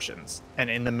subscriptions, and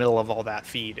in the middle of all that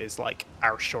feed is like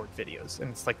our short videos. And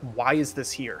it's like, why is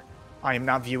this here? I am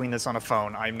not viewing this on a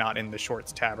phone. I'm not in the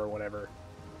shorts tab or whatever.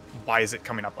 Why is it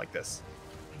coming up like this?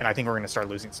 And I think we're going to start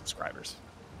losing subscribers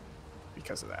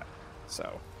because of that.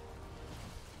 So...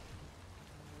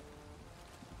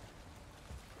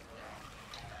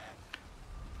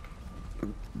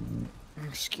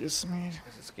 Excuse me.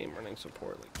 Is this game running so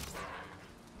poorly?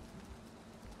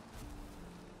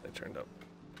 They turned up.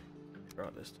 Be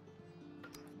honest.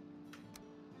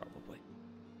 Probably.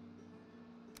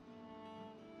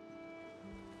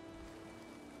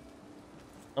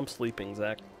 I'm sleeping,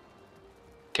 Zach.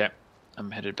 Okay,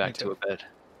 I'm headed back to a bed.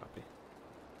 Copy.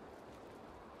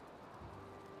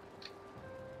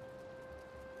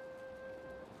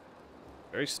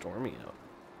 Very stormy out.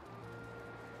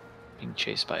 Being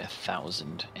chased by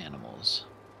 1,000 animals.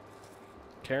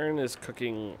 Karen is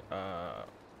cooking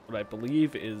what I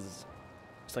believe is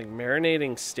it's like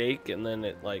marinating steak, and then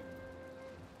it like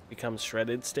becomes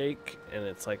shredded steak, and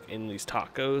it's like in these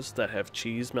tacos that have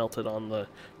cheese melted on the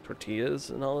tortillas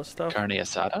and all this stuff. Carne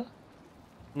asada?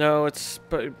 No, it's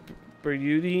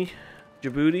Djibouti.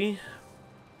 Let me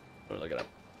look it up.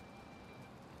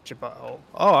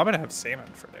 Oh, I'm gonna have salmon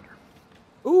for dinner.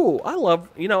 Ooh, I love,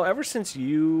 ever since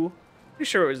pretty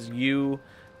sure it was you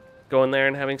going there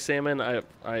and having salmon, I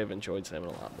have enjoyed salmon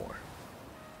a lot more.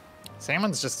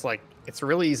 Salmon's just like, it's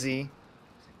real easy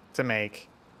to make.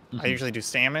 I usually do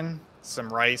salmon, some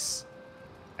rice,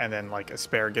 and then like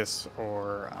asparagus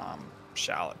or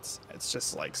shallots. It's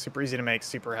just like super easy to make,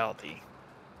 super healthy.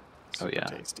 Super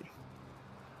tasty.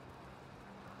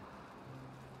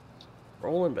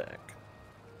 Rolling back.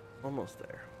 Almost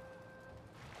there.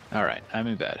 All right, I'm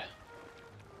in bed.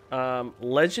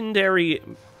 Legendary's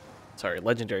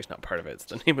not part of it. It's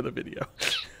the name of the video.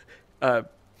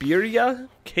 birria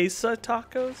queso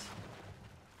tacos.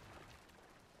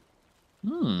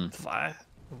 What?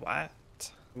 Let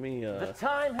me, The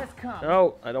time has come.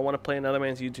 No, I don't want to play another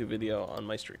man's YouTube video on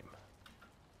my stream.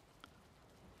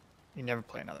 You never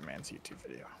play another man's YouTube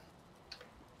video.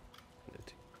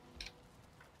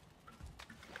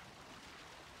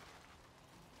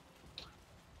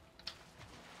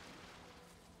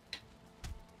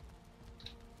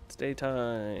 It's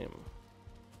daytime.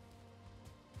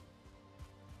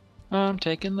 I'm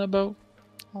taking the boat.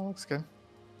 Oh, looks good.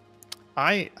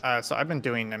 So I've been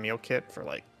doing a meal kit for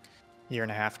like a year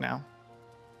and a half now.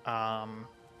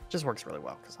 Just works really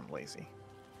well because I'm lazy.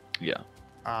 Yeah.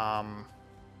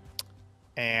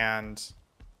 And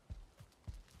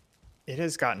it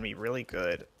has gotten me really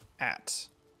good at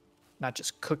not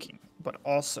just cooking, but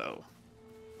also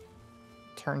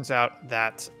turns out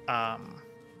that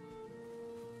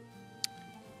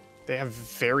they have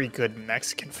very good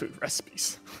Mexican food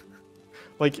recipes.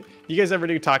 Like, you guys ever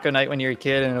do taco night when you were a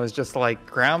kid and it was just like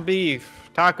ground beef,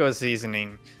 taco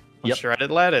seasoning, Yep.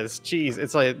 shredded lettuce, cheese?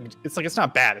 It's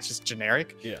not bad. It's just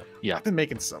generic. Yeah. Yeah. I've been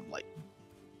making some like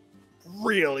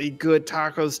really good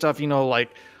taco stuff,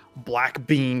 like black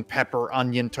bean pepper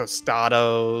onion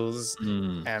tostados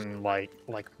and like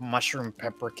mushroom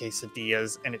pepper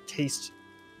quesadillas, and it tastes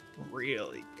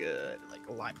really good. Like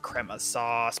lime crema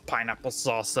sauce, pineapple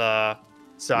salsa.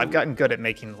 So I've gotten good at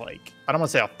making like, I don't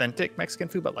want to say authentic Mexican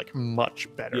food, but like much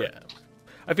better. Yeah.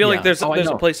 I feel like Yeah. there's Oh, I a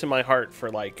know. place in my heart for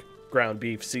like ground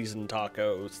beef seasoned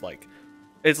tacos. Like,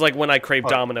 it's like when I crave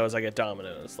Domino's, I get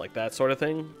Domino's, like that sort of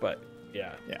thing. But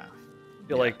yeah, Yeah. I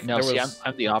feel like No, there see, was...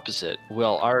 I'm the opposite.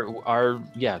 Well, our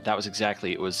yeah, that was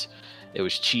exactly it was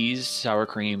cheese, sour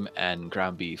cream, and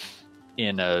ground beef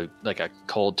in a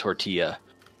cold tortilla,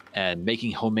 and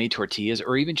making homemade tortillas,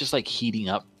 or even just like heating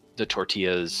up the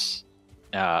tortillas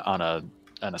on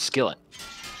a skillet.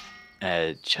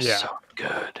 Just so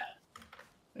good.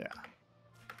 Yeah.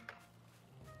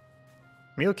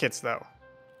 Meal kits though,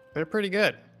 they're pretty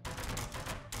good.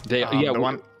 They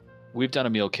The we've done a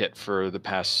meal kit for the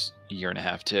past year and a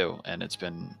half too, and it's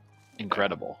been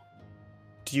incredible.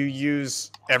 Do you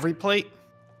use every plate?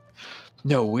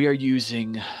 No, we are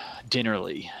using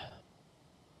Dinnerly.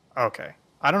 Okay.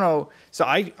 I don't know. So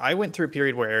I went through a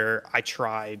period where I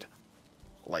tried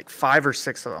like 5 or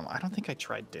 6 of them. I don't think I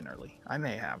tried Dinnerly. I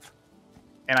may have.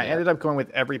 And I ended up going with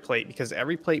every plate because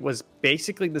every plate was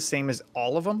basically the same as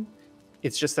all of them.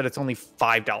 It's just that it's only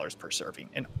 $5 per serving,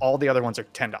 and all the other ones are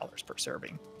 $10 per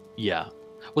serving. Yeah.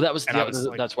 Well, that was, And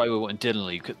that's why we went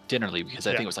Dinnerly because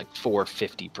I think it was like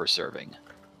 $4.50 per serving,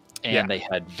 and they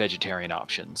had vegetarian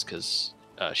options because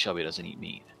Shelby doesn't eat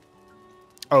meat.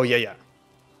 Oh yeah.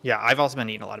 I've also been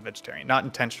eating a lot of vegetarian, not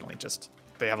intentionally, just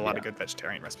they have a lot of good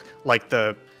vegetarian recipes, like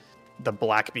the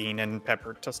black bean and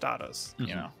pepper tostados.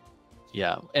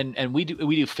 Yeah, and we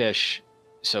do fish,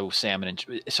 so salmon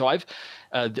and so I've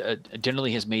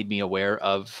Dinnerly has made me aware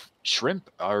of shrimp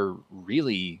are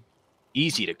really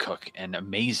easy to cook and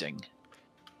amazing.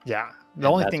 Yeah. The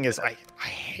only thing is I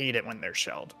hate it when they're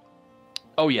shelled.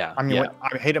 Oh yeah. I mean, yeah.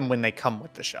 I hate them when they come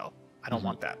with the shell. I don't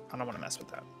want that. I don't want to mess with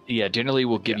that. Yeah, Dinnerly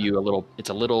will give you it's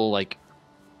a little like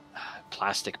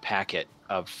plastic packet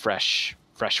of fresh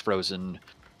frozen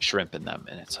shrimp in them,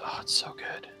 and it's so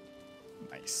good.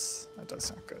 Nice. That does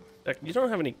sound good. You don't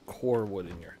have any core wood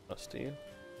in your house, do you?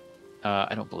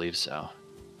 I don't believe so.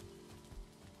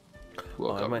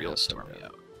 We'll I go might real have some stormy of that.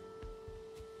 out.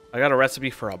 I got a recipe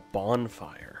for a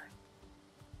bonfire.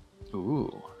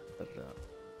 Ooh. Set it up.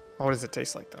 What does it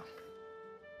taste like, though?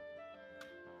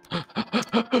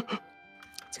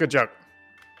 It's a good joke.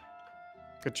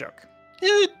 Good joke.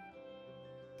 Yeah.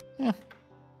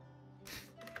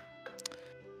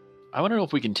 I want to know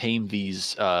if we can tame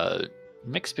these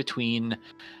mix between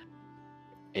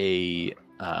a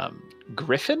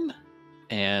griffin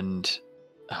and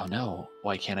oh no,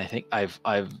 why can't I think? I've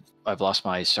lost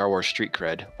my Star Wars street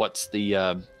cred. What's the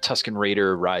Tusken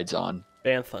Raider rides on?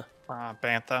 Bantha.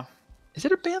 Bantha. Is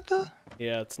it a bantha?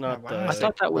 Yeah, it's not the... I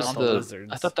thought that was not the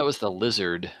lizards. I thought that was the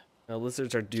lizard No,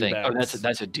 lizards are thing. dewbacks. Oh,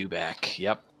 that's a dewback.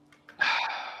 Yep.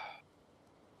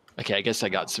 Okay, I guess I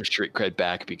got some street cred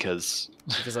back because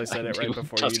I said it right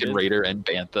before you Tusken did. Raider and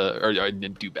bantha or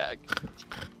dewback.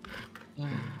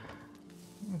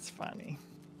 That's funny.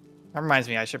 That reminds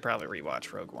me, I should probably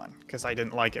rewatch Rogue One because I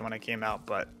didn't like it when it came out,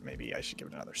 but maybe I should give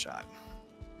it another shot.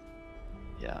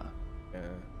 Yeah. Yeah.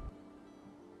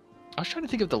 I was trying to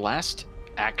think of the last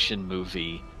action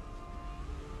movie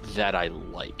that I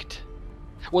liked.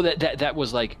 Well, that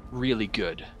was like really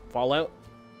good. Fallout?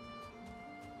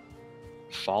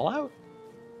 Fallout?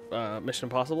 Mission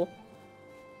Impossible?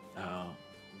 Oh.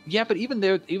 Yeah, but even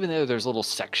there, there's little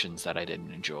sections that I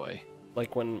didn't enjoy.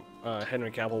 Like when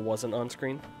Henry Cavill wasn't on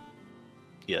screen.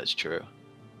 Yeah, it's true.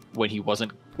 When he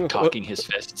wasn't cocking his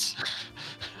fists.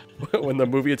 When the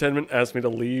movie attendant asked me to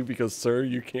leave because, sir,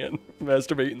 you can't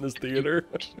masturbate in this theater.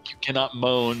 You cannot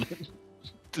moan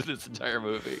to this entire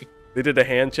movie. They did a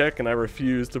hand check, and I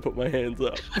refused to put my hands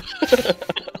up.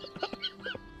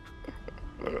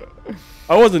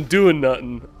 I wasn't doing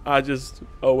nothing. I just...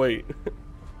 Oh, wait.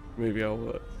 Maybe I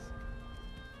was.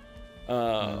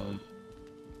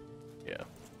 Yeah,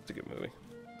 it's a good movie.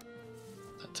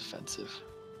 That's offensive.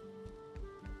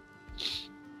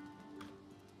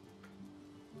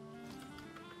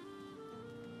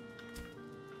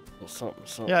 Well,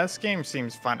 something. Yeah, this game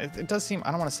seems fun. It does seem,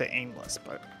 I don't want to say aimless,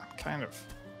 but I'm kind of...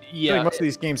 I feel Yeah, like most of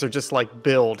these games are just like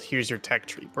build, here's your tech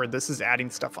tree, where this is adding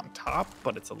stuff on top,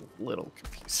 but it's a little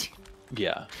confusing.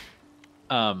 yeah.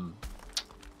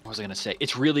 What was I gonna say?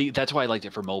 It's really, that's why I liked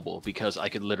it for mobile, because I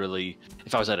could literally,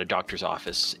 if I was at a doctor's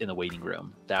office in the waiting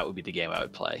room, that would be the game I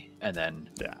would play, and then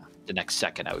Yeah. the next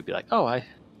second I would be like, oh,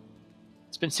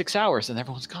 it's been 6 hours and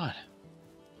everyone's gone.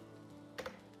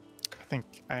 I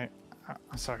think I'm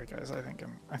sorry guys, I think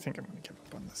I'm gonna give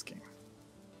up on this game.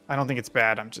 I don't think it's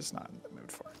bad, I'm just not in the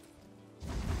mood for it.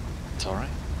 It's all right.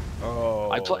 Oh.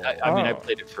 I mean, I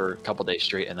played it for a couple days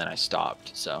straight and then I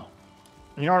stopped. So.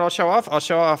 You know what I'll show off? I'll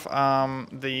show off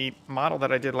the model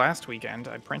that I did last weekend.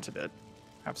 I printed it.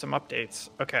 Have some updates.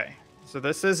 Okay, so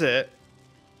this is it.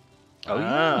 Oh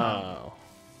yeah.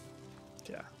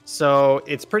 Yeah. So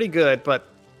it's pretty good, but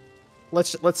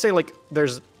let's say like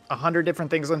there's 100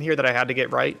 different things on here that I had to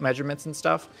get right, measurements and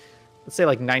stuff. Let's say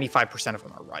like 95% of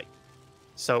them are right.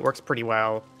 So it works pretty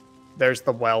well. There's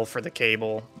the well for the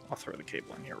cable. I'll throw the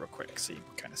cable in here real quick so you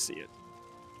can kind of see it.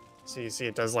 So you see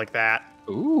it does like that.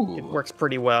 Ooh. It works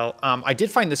pretty well. I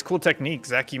did find this cool technique,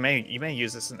 Zach. You may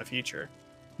use this in the future.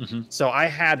 Mm-hmm. So I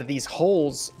had these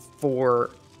holes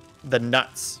for the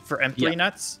nuts, for M3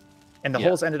 nuts, and the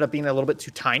holes ended up being a little bit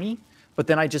too tiny. But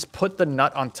then I just put the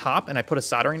nut on top, and I put a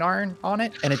soldering iron on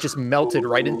it, and it just melted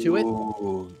right into it.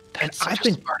 Ooh, that's such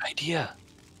a smart idea.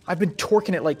 I've been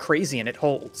torquing it like crazy, and it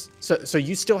holds. So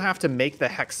you still have to make the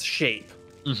hex shape.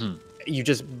 Mm-hmm. You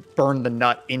just burn the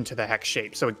nut into the hex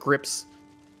shape, so it grips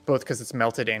both because it's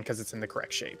melted and because it's in the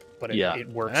correct shape. But it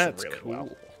works really well.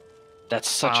 That's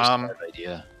such a smart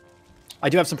idea. I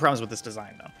do have some problems with this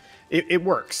design, though. It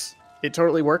works. It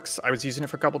totally works. I was using it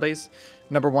for a couple days.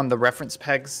 Number one, the reference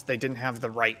pegs, they didn't have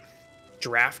the right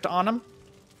draft on them.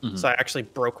 Mm-hmm. So I actually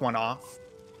broke one off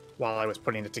while I was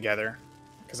putting it together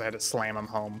because I had to slam them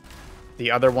home.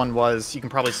 The other one was, you can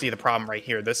probably see the problem right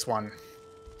here. This one,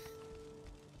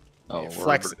 it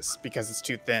flexes because it's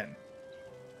too thin.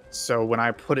 So when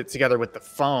I put it together with the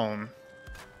phone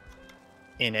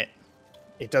in it,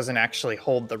 it doesn't actually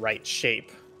hold the right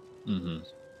shape. Mm-hmm.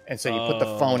 And so you put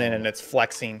the phone in and it's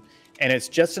flexing. And it's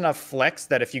just enough flex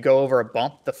that if you go over a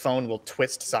bump, the phone will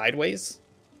twist sideways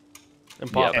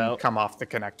and pop and out. Come off the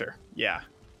connector. Yeah.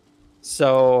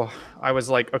 So I was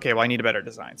like, okay, well, I need a better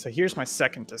design. So here's my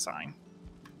second design.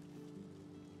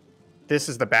 This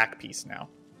is the back piece now.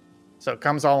 So it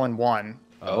comes all in one.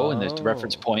 Oh, and there's the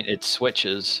reference point. It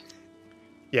switches.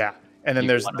 Yeah. And then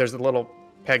there's the little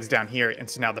pegs down here. And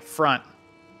so now the front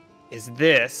is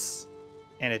this,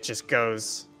 and it just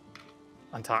goes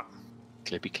on top.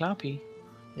 Clippy cloppy.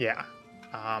 Yeah.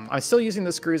 I'm still using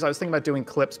the screws. I was thinking about doing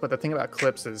clips, but the thing about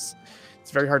clips is it's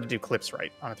very hard to do clips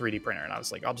right on a 3D printer. And I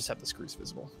was like, I'll just have the screws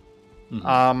visible.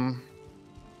 Mm-hmm.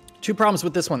 Two problems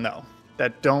with this one, though,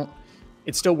 that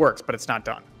it still works, but it's not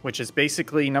done, which is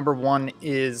basically number one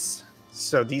is,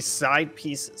 so these side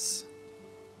pieces,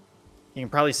 you can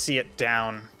probably see it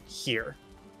down here.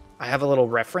 I have a little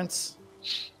reference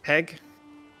peg.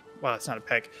 Well, it's not a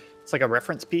peg. It's like a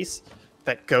reference piece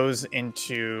that goes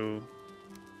into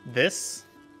this.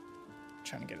 I'm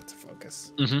trying to get it to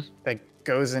focus. Mm-hmm. That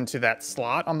goes into that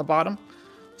slot on the bottom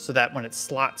so that when it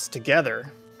slots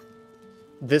together,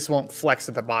 this won't flex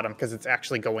at the bottom because it's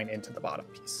actually going into the bottom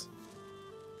piece.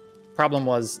 Problem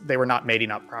was they were not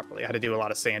mating up properly. I had to do a lot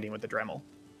of sanding with the Dremel.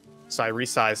 So I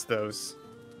resized those.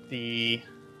 The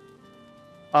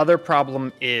other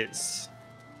problem is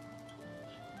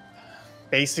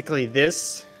basically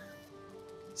this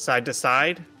side to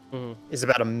side is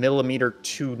about 1 millimeter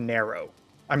too narrow.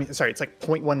 I mean, sorry, it's like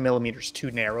 0.1 millimeters too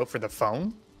narrow for the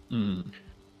phone.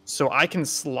 So I can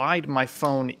slide my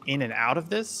phone in and out of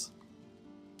this,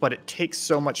 but it takes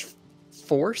so much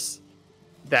force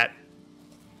that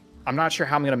I'm not sure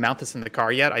how I'm going to mount this in the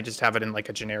car yet. I just have it in like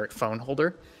a generic phone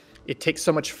holder. It takes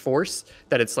so much force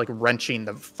that it's like wrenching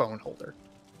the phone holder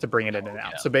to bring it in and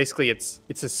out. Yeah. So basically it's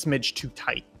a smidge too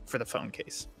tight for the phone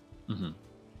case. Mm-hmm.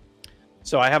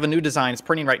 So I have a new design. It's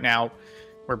printing right now,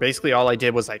 where basically all I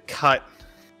did was I cut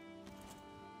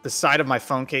the side of my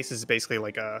phone case is basically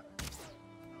like a.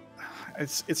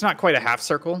 It's not quite a half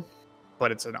circle,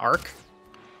 but it's an arc.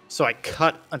 So I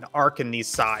cut an arc in these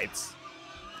sides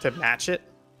to match it.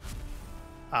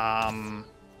 And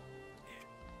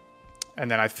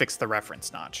then I fixed the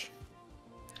reference notch.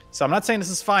 So I'm not saying this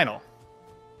is final,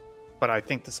 but I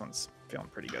think this one's feeling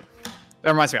pretty good.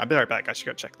 That reminds me, I'll be right back. I should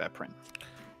go check that print.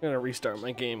 I'm gonna restart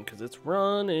my game because it's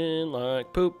running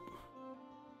like poop.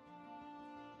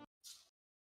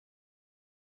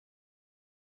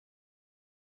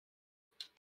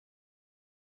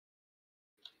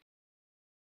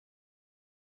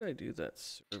 How did I do that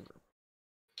server?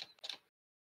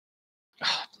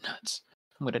 Oh, nuts.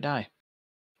 I'm gonna die.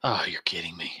 Oh, you're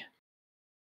kidding me.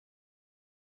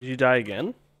 Did you die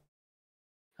again?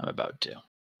 I'm about to.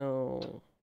 No.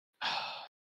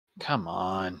 Come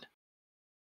on.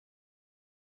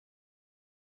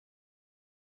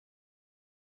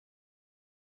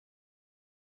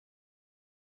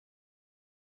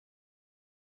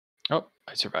 Oh,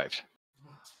 I survived.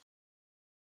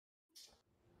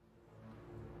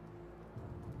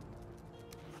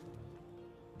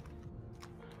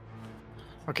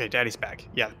 Okay, Daddy's back.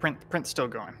 Yeah, the print's still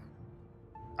going.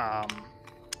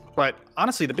 But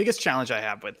honestly, the biggest challenge I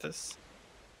have with this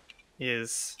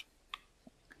is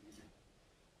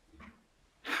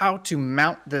how to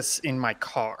mount this in my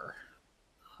car.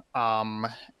 And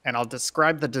I'll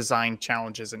describe the design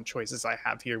challenges and choices I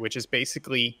have here, which is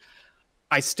basically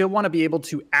I still want to be able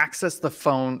to access the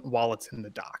phone while it's in the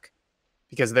dock,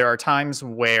 because there are times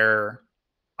where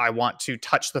I want to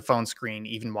touch the phone screen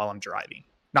even while I'm driving.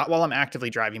 Not while I'm actively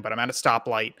driving, but I'm at a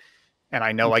stoplight and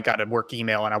I know I got a work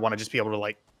email and I want to just be able to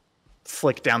like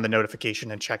flick down the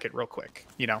notification and check it real quick,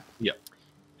 you know? Yep.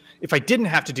 If I didn't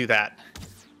have to do that,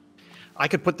 I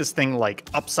could put this thing like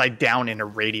upside down in a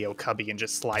radio cubby and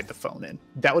just slide the phone in.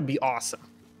 That would be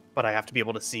awesome, but I have to be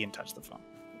able to see and touch the phone.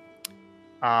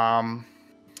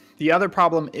 The other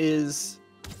problem is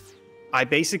I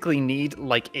basically need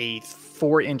like a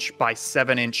 4-inch by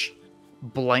 7-inch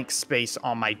blank space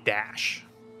on my dash,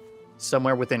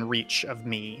 somewhere within reach of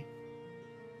me,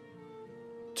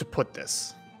 to put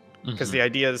this. Because the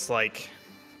idea is like,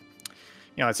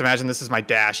 you know, let's imagine this is my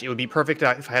dash. It would be perfect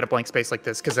if I had a blank space like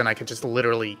this, because then I could just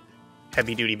literally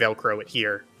heavy-duty Velcro it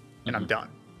here, and I'm done.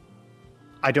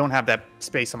 I don't have that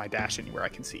space on my dash anywhere I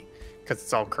can see, because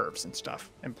it's all curves and stuff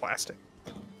and plastic.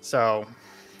 So,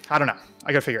 I don't know.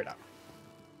 I gotta figure it out.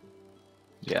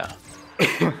 Yeah.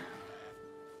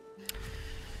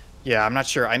 Yeah, I'm not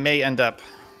sure. I may end up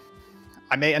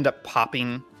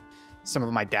popping some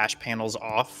of my dash panels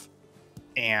off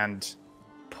and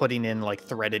putting in like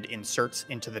threaded inserts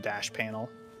into the dash panel,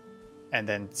 and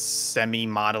then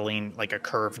semi-modeling like a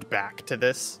curved back to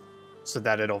this so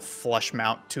that it'll flush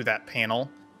mount to that panel,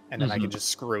 and then I can just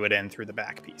screw it in through the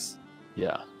back piece.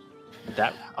 Yeah.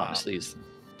 That honestly is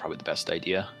probably the best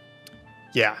idea.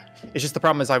 Yeah. It's just the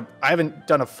problem is I haven't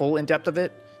done a full in-depth of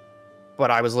it, but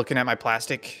I was looking at my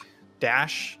plastic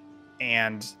dash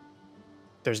and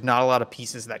there's not a lot of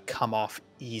pieces that come off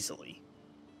easily.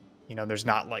 You know, there's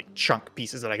not like chunk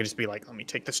pieces that I could just be like, let me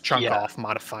take this chunk off,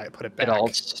 modify it, put it back. It all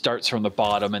starts from the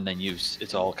bottom, and then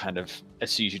it's all kind of,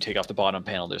 as soon as you take off the bottom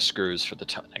panel, there's screws for the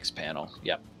next panel.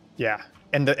 Yep. Yeah.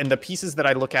 And the pieces that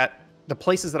I look at, the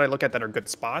places that I look at that are good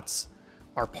spots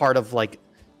are part of like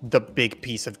the big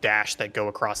piece of dash that go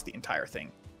across the entire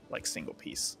thing, like single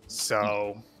piece.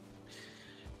 So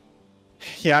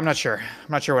yeah, I'm not sure.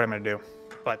 I'm not sure what I'm going to do,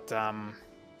 but I'll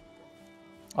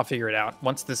figure it out.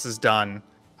 Once this is done,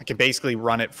 I can basically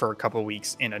run it for a couple of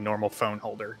weeks in a normal phone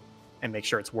holder and make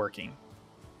sure it's working.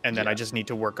 And then I just need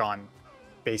to work on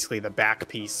basically the back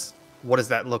piece. What does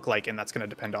that look like? And that's going to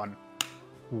depend on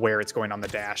where it's going on the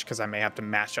dash, because I may have to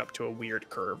match up to a weird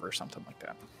curve or something like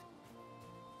that.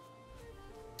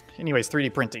 Anyways,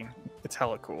 3D printing. It's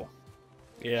hella cool.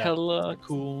 Yeah. Hella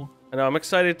cool. I know, I'm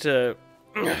excited to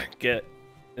get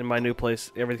in my new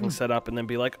place, everything set up, and then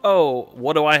be like, oh,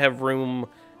 what do I have room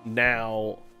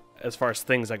now as far as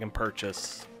things I can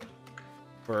purchase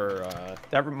for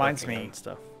that reminds me and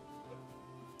stuff.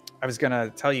 I was gonna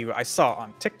tell you, I saw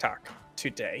on TikTok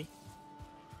today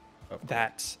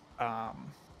that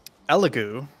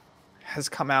Elegoo has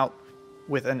come out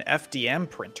with an FDM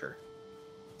printer.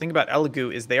 The thing about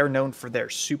Elegoo is they are known for their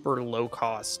super low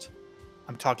cost,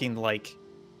 I'm talking like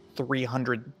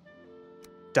 $300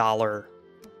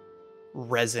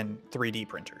 resin 3D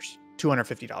printers,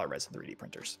 $250 resin 3D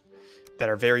printers that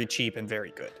are very cheap and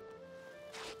very good.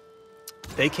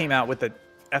 They came out with a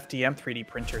FDM 3D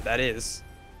printer that is,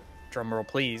 drumroll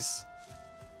please,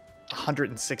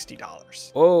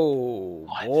 $160. Oh,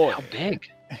 What? boy. How big?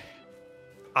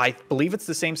 I believe it's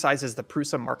the same size as the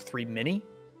Prusa Mark III Mini,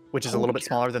 which is a little bit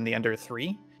smaller than the Ender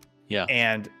 3. Yeah.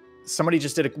 And somebody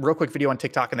just did a real quick video on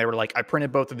TikTok, and they were like, I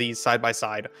printed both of these side by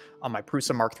side on my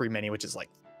Prusa Mark III Mini, which is like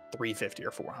 $350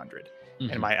 or $400,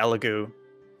 and my Elegoo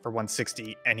for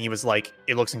 $160. And he was like,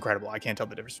 it looks incredible. I can't tell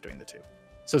the difference between the two.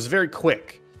 So it's very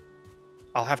quick.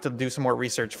 I'll have to do some more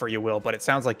research for you, Will, but it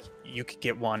sounds like you could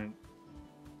get one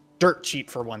dirt cheap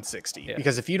for $160. Yeah.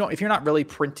 Because if you're not really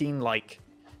printing like,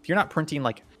 if you're not printing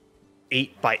like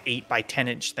 8 by 8 by 10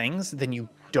 inch things, then you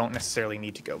don't necessarily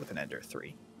need to go with an Ender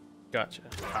 3. Gotcha.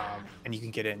 And you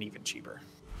can get in even cheaper.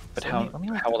 But So how let me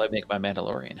will I make my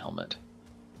Mandalorian helmet?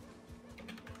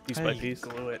 Piece by piece.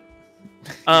 Glue it.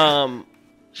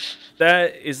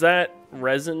 Is that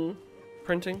resin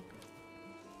printing?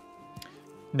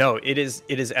 No, it is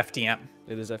FDM.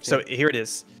 It is FDM. So here it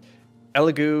is.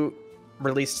 Elegoo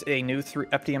released a new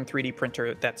FDM 3D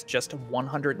printer that's just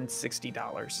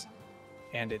 $160,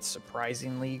 and it's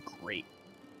surprisingly great.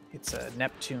 It's a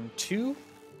Neptune 2.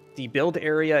 The build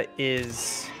area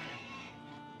is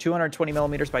 220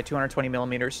 millimeters by 220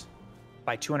 millimeters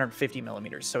by 250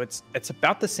 millimeters. So it's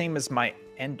about the same as my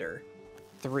Ender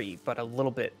 3, but a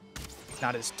little bit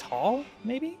not as tall,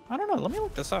 maybe? I don't know. Let me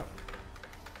look this up.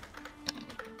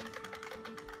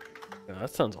 Yeah,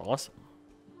 that sounds awesome.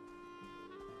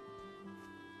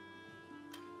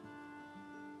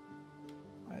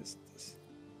 Why is this?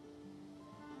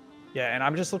 Yeah, and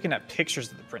I'm just looking at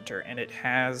pictures of the printer, and it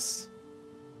has,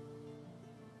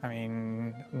 I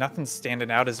mean, nothing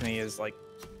standing out as me as like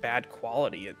bad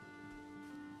quality.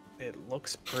 It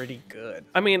looks pretty good.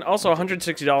 I mean, also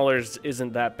 $160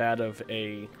 isn't that bad of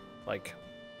a, like,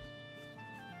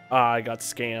 I got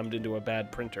scammed into a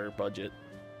bad printer budget.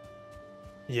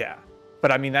 Yeah,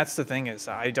 but I mean, that's the thing is,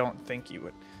 I don't think you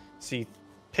would see.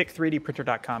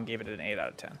 Pick3dprinter.com gave it an 8 out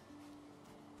of 10.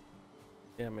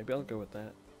 Yeah, maybe I'll go with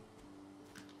that.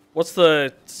 What's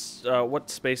the what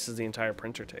space does the entire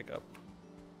printer take up?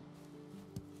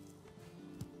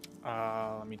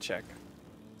 Let me check.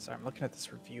 Sorry, I'm looking at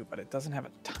this review, but it doesn't have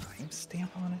a timestamp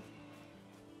on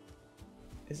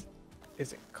it.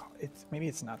 Is it called? Maybe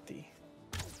it's not the.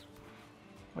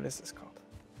 What is this called?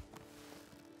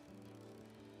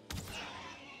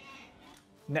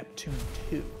 Neptune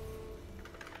 2.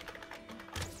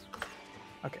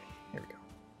 Okay, here we go.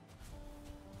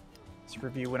 This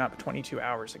review went up 22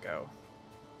 hours ago.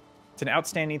 It's an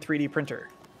outstanding 3D printer,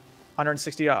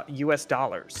 $160 US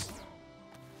dollars.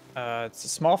 It's a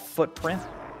small footprint.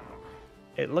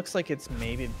 It looks like it's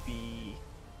maybe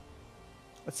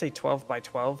let's say 12 by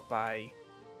 12 by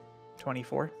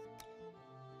 24.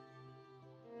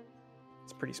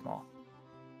 It's pretty small.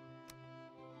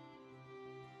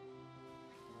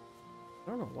 I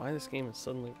don't know why this game is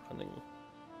suddenly running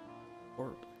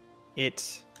horribly.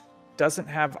 It doesn't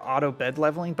have auto bed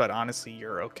leveling, but honestly,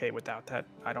 you're okay without that.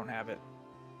 I don't have it,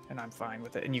 and I'm fine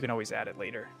with it. And you can always add it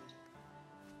later.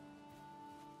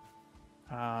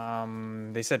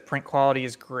 They said print quality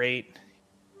is great.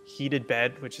 Heated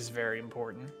bed, which is very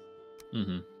important.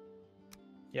 Mm-hmm.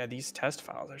 Yeah, these test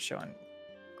files are showing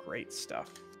great stuff.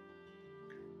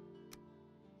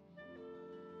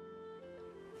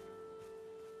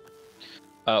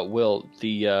 Will,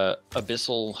 the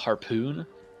Abyssal Harpoon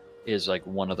is like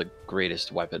one of the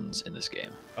greatest weapons in this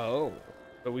game. Oh,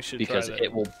 but we should because try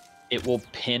that. it will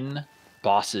pin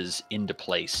bosses into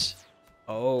place.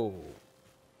 Oh,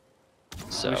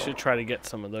 So we should try to get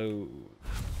some of those.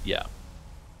 Yeah.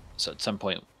 So at some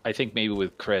point, I think maybe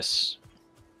with Chris,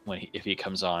 if he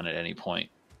comes on at any point,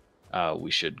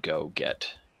 we should go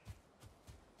get.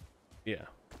 Yeah.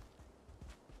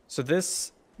 So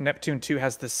this Neptune 2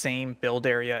 has the same build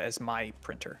area as my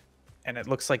printer, and it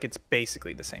looks like it's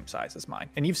basically the same size as mine.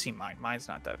 And you've seen mine. Mine's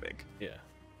not that big. Yeah.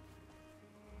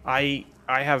 I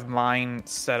have mine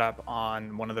set up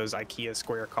on one of those IKEA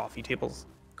square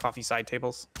coffee side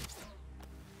tables.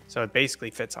 So it basically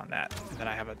fits on that, and then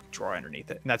I have a drawer underneath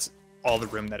it, and that's all the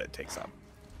room that it takes up.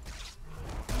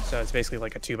 So it's basically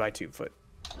like a 2 by 2 foot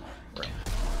room.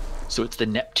 So it's the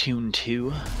Neptune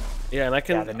 2. Yeah, and I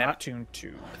can. Yeah, the Neptune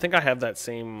 2. I think I have that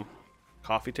same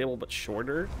coffee table, but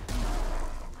shorter.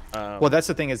 Well, that's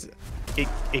the thing is, it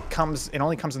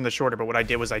only comes in the shorter. But what I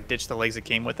did was I ditched the legs it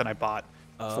came with, and I bought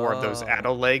 4 of those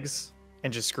Addo legs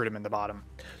and just screwed them in the bottom.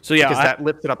 So yeah, because that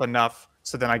lifted up enough.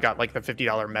 So then I got like the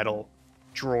 $50 metal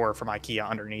drawer from IKEA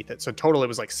underneath it. So total, it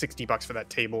was like $60 for that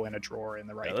table and a drawer in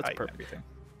the right that's height and perfect. everything.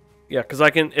 Yeah, because I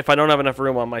can. If I don't have enough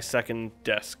room on my second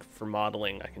desk for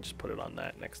modeling, I can just put it on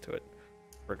that next to it,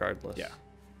 regardless. Yeah.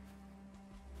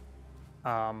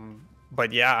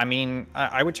 But yeah, I mean,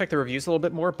 I would check the reviews a little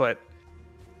bit more, but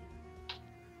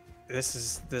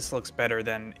this looks better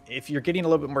than if you're getting a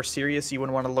little bit more serious. You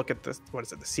wouldn't want to look at the the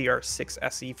CR6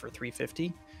 SE for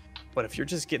 350. But if you're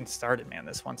just getting started, man,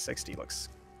 this 160 looks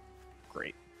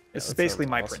great. This is basically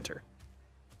my printer.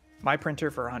 My printer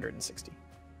for 160.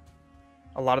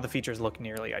 A lot of the features look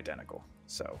nearly identical,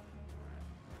 so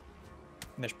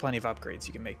and there's plenty of upgrades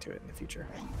you can make to it in the future.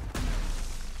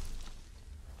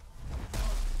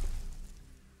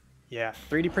 Yeah,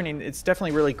 3D printing, it's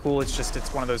definitely really cool. It's just,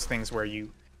 it's one of those things where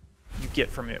you get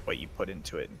from it what you put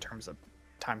into it in terms of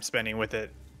time spending with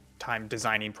it, time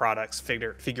designing products,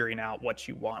 figuring out what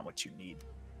you want, what you need.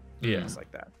 Yeah. Things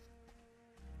like that.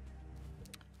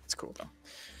 It's cool though.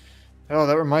 Oh,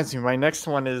 that reminds me. My next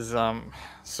one is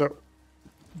so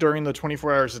during the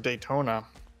 24 hours of Daytona,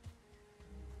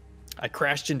 I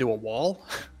crashed into a wall.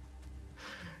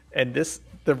 And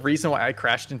the reason why I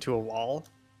crashed into a wall,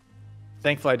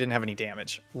 thankfully I didn't have any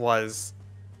damage, was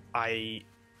I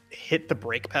hit the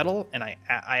brake pedal, and I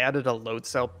added a load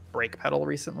cell brake pedal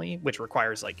recently, which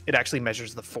requires, like, it actually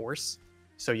measures the force.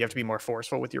 So you have to be more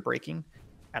forceful with your braking.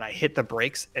 And I hit the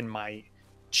brakes, and my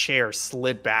chair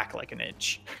slid back like an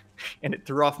inch. And it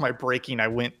threw off my braking. I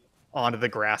went onto the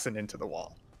grass and into the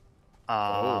wall.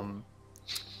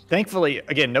 Thankfully,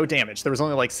 again, no damage. There was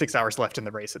only like 6 hours left in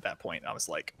the race at that point. I was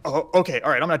like, oh, okay, all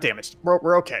right, I'm not damaged.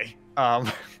 We're okay.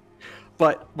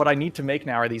 But what I need to make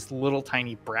now are these little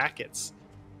tiny brackets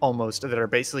almost that are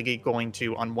basically going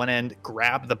to, on one end,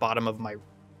 grab the bottom of my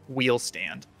wheel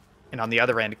stand, and on the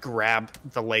other end, grab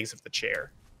the legs of the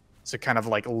chair. So kind of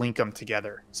like link them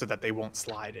together so that they won't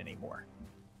slide anymore.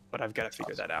 But I've got to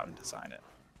figure that out and design it.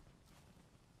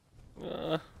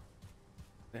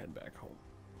 Head back home.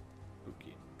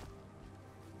 Okay.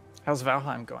 How's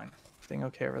Valheim going? Everything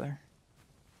okay over there?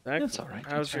 That's all right.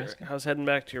 How's heading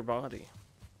back to your body?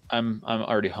 I'm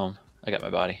already home. I got my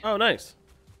body. Oh, nice.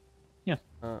 Yeah.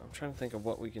 I'm trying to think of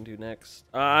what we can do next.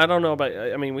 I don't know about.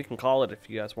 I mean, we can call it if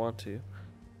you guys want to.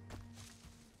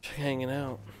 Just hanging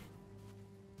out.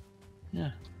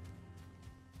 Yeah.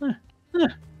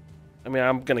 I mean,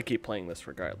 I'm gonna keep playing this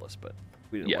regardless, but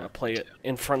we didn't want to play it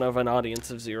in front of an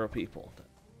audience of 0 people.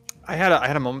 I had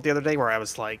a moment the other day where I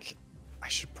was like, I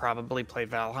should probably play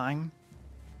Valheim,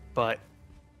 but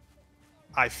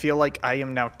I feel like I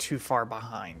am now too far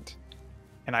behind,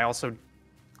 and I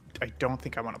don't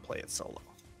think I want to play it solo.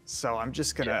 So I'm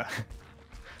just gonna.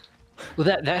 Well,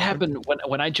 that happened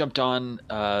when I jumped on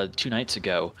 2 nights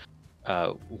ago.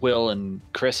 Will and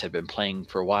Chris had been playing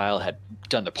for a while, had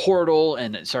done the portal,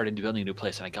 and started building a new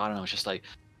place. And I got on, I was just like,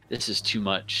 this is too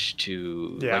much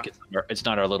to like. It's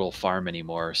not our little farm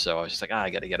anymore. So I was just like, I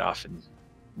got to get off,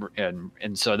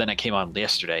 and so then I came on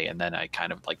yesterday, and then I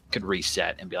kind of like could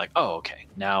reset and be like, oh, okay,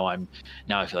 now I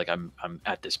feel like I'm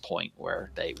at this point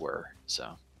where they were.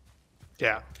 So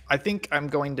yeah, I think I'm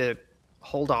going to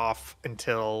hold off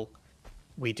until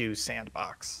we do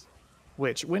Sandbox.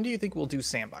 Which, when do you think we'll do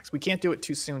Sandbox? We can't do it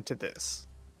too soon to this.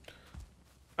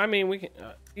 I mean, we can.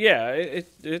 Yeah,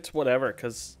 it's whatever,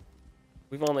 because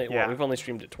we've only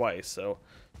streamed it twice. So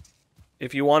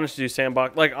if you wanted to do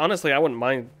Sandbox, like, honestly, I wouldn't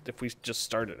mind if we just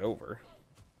started over.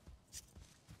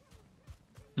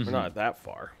 We're not that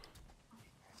far.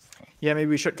 Yeah, maybe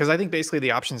we should, because I think basically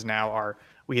the options now are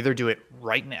we either do it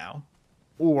right now,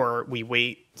 or we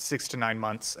wait 6 to 9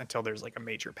 months until there's like a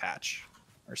major patch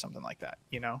or something like that.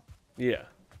 You know? Yeah.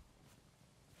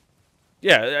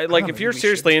 Yeah, like if you're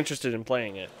seriously interested in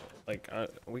playing it, like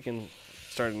we can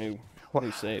start a new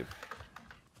save.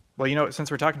 Well, you know, since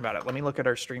we're talking about it, let me look at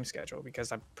our stream schedule,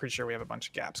 because I'm pretty sure we have a bunch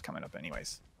of gaps coming up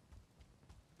anyways.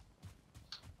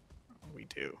 We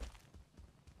do.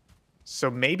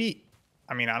 So maybe,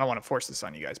 I mean, I don't want to force this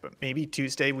on you guys, but maybe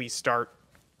Tuesday we start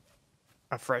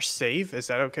a fresh save. Is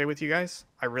that okay with you guys?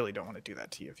 I really don't want to do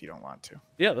that to you if you don't want to.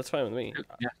 Yeah, that's fine with me.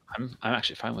 yeah, I'm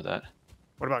actually fine with that.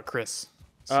 What about Chris?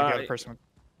 So you got a person with...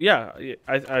 Yeah,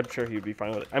 I'm sure he'd be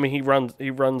fine with it. I mean, he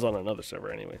runs on another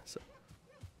server anyway. So.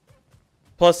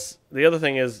 Plus, the other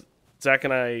thing is, Zach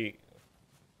and I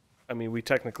mean, we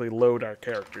technically load our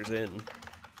characters in,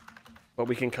 but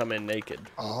we can come in naked.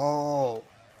 Oh,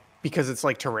 because it's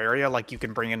like Terraria, like you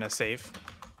can bring in a save.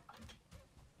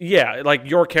 Yeah, like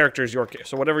your character is your character.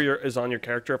 So whatever is on your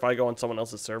character, if I go on someone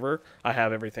else's server, I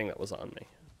have everything that was on me.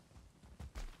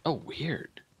 Oh,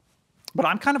 weird. But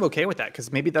I'm kind of okay with that,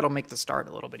 because maybe that'll make the start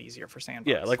a little bit easier for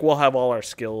Sandbox. Yeah, like we'll have all our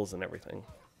skills and everything.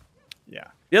 Yeah.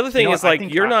 The other thing is, like,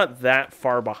 you're not that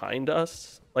far behind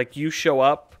us. Like, you show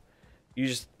up, you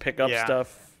just pick up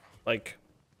stuff. Like,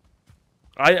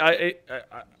 I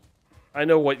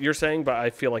know what you're saying, but I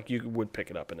feel like you would pick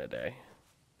it up in a day.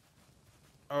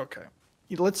 Okay.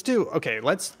 let's do okay.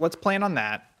 Let's plan on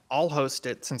that. I'll host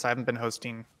it since I haven't been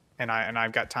hosting, and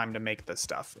I've got time to make this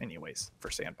stuff anyways for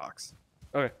Sandbox.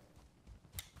 Okay.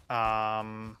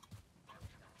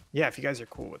 Yeah, if you guys are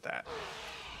cool with that,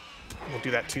 we'll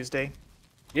do that Tuesday.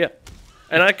 Yeah,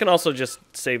 and I can also just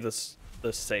save this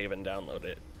save and download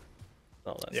it.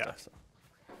 All that Yeah. stuff. So.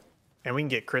 And we can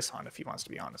get Chris on if he wants to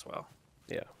be on as well.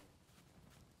 Yeah.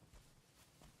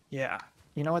 Yeah.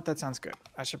 You know what? That sounds good.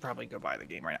 I should probably go buy the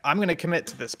game right now. I'm going to commit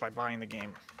to this by buying the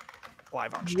game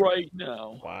live on stream. Right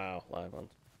now. Wow, live on.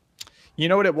 You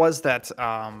know what it was that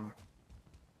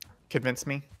convinced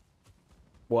me?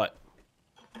 What?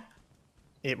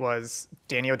 It was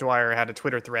Danny O'Dwyer had a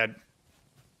Twitter thread.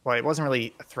 Well, it wasn't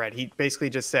really a thread. He basically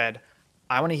just said,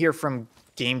 I want to hear from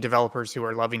game developers who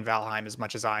are loving Valheim as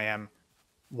much as I am.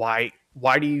 Why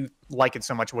do you like it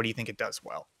so much? What do you think it does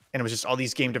well? And it was just all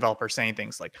these game developers saying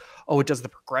things like, oh, it does the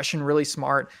progression really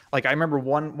smart. Like I remember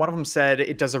one of them said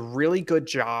it does a really good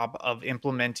job of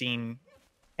implementing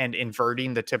and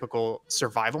inverting the typical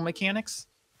survival mechanics.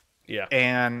 Yeah.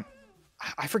 And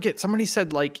I forget, somebody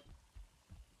said like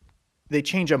they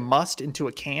change a must into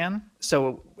a can.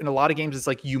 So in a lot of games, it's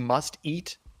like you must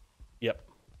eat Yep.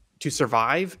 to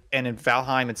survive. And in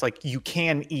Valheim, it's like you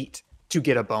can eat to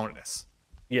get a bonus.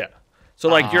 Yeah. So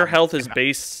like your health is and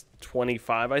base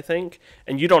 25, I think,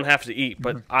 and you don't have to eat.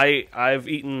 But I've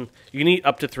eaten. You can eat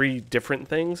up to 3 different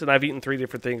things, and I've eaten 3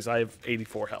 different things. I have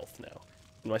 84 health now,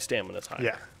 and my stamina's high.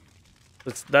 Yeah.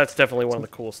 That's definitely one of the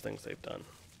coolest things they've done.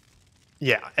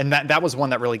 Yeah, and that was one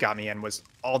that really got me in, was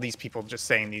all these people just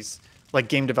saying these, like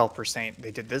game developers saying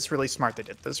they did this really smart, they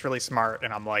did this really smart,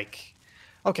 and I'm like,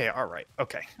 okay, all right,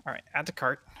 add to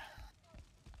cart.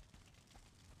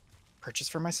 Purchase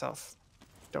for myself.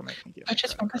 Don't make me give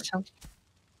Purchase for myself.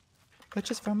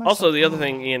 Purchase for myself. Also, the other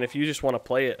thing, Ian, if you just want to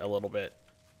play it a little bit,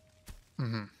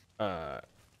 and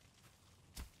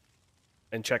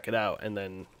check it out, and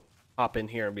then hop in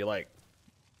here and be like,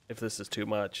 if this is too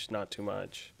much, not too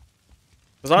much.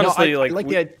 Because honestly,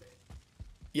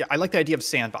 I like the idea of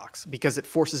Sandbox because it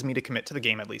forces me to commit to the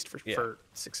game at least for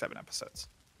 6-7 episodes.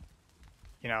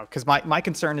 You know, because my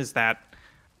concern is that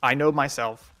I know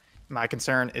myself. My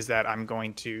concern is that I'm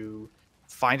going to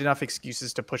find enough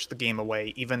excuses to push the game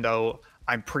away, even though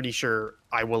I'm pretty sure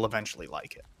I will eventually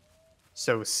like it.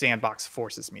 So Sandbox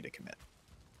forces me to commit.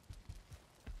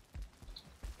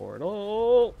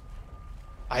 Portal.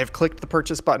 I have clicked the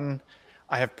purchase button.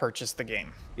 I have purchased the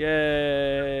game.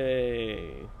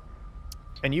 Yay.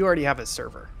 And you already have a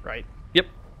server, right? Yep.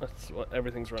 That's what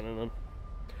everything's running on.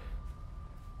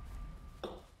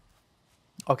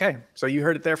 Okay, so you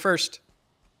heard it there first.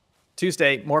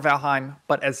 Tuesday, more Valheim,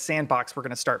 but as Sandbox, we're going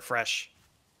to start fresh.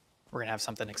 We're going to have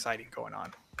something exciting going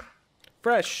on.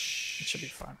 Fresh. It should be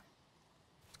fun.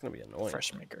 It's going to be annoying.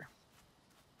 Fresh maker.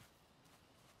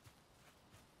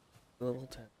 Little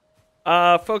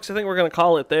folks, I think we're going to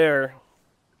call it there.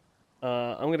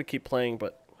 I'm going to keep playing,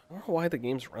 but I don't know why the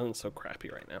game's running so crappy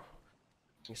right now.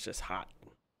 It's just hot.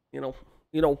 You know.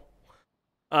 You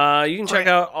can check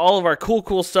out all of our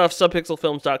cool stuff,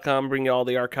 subpixelfilms.com, bring you all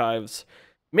the archives.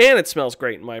 Man, it smells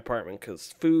great in my apartment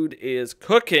because food is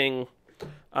cooking.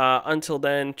 Until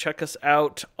then, check us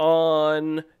out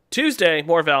on Tuesday,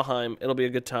 more Valheim. It'll be a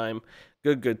good time.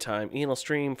 Good time. Ian will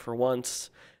stream for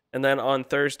once. And then on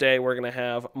Thursday, we're going to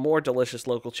have more delicious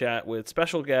local chat with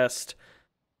special guest.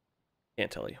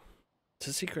 Can't tell you. It's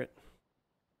a secret.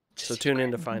 So tune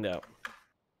in to find out.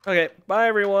 Okay, bye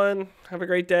everyone. Have a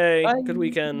great day. Bye. Good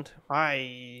weekend.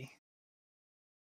 Bye.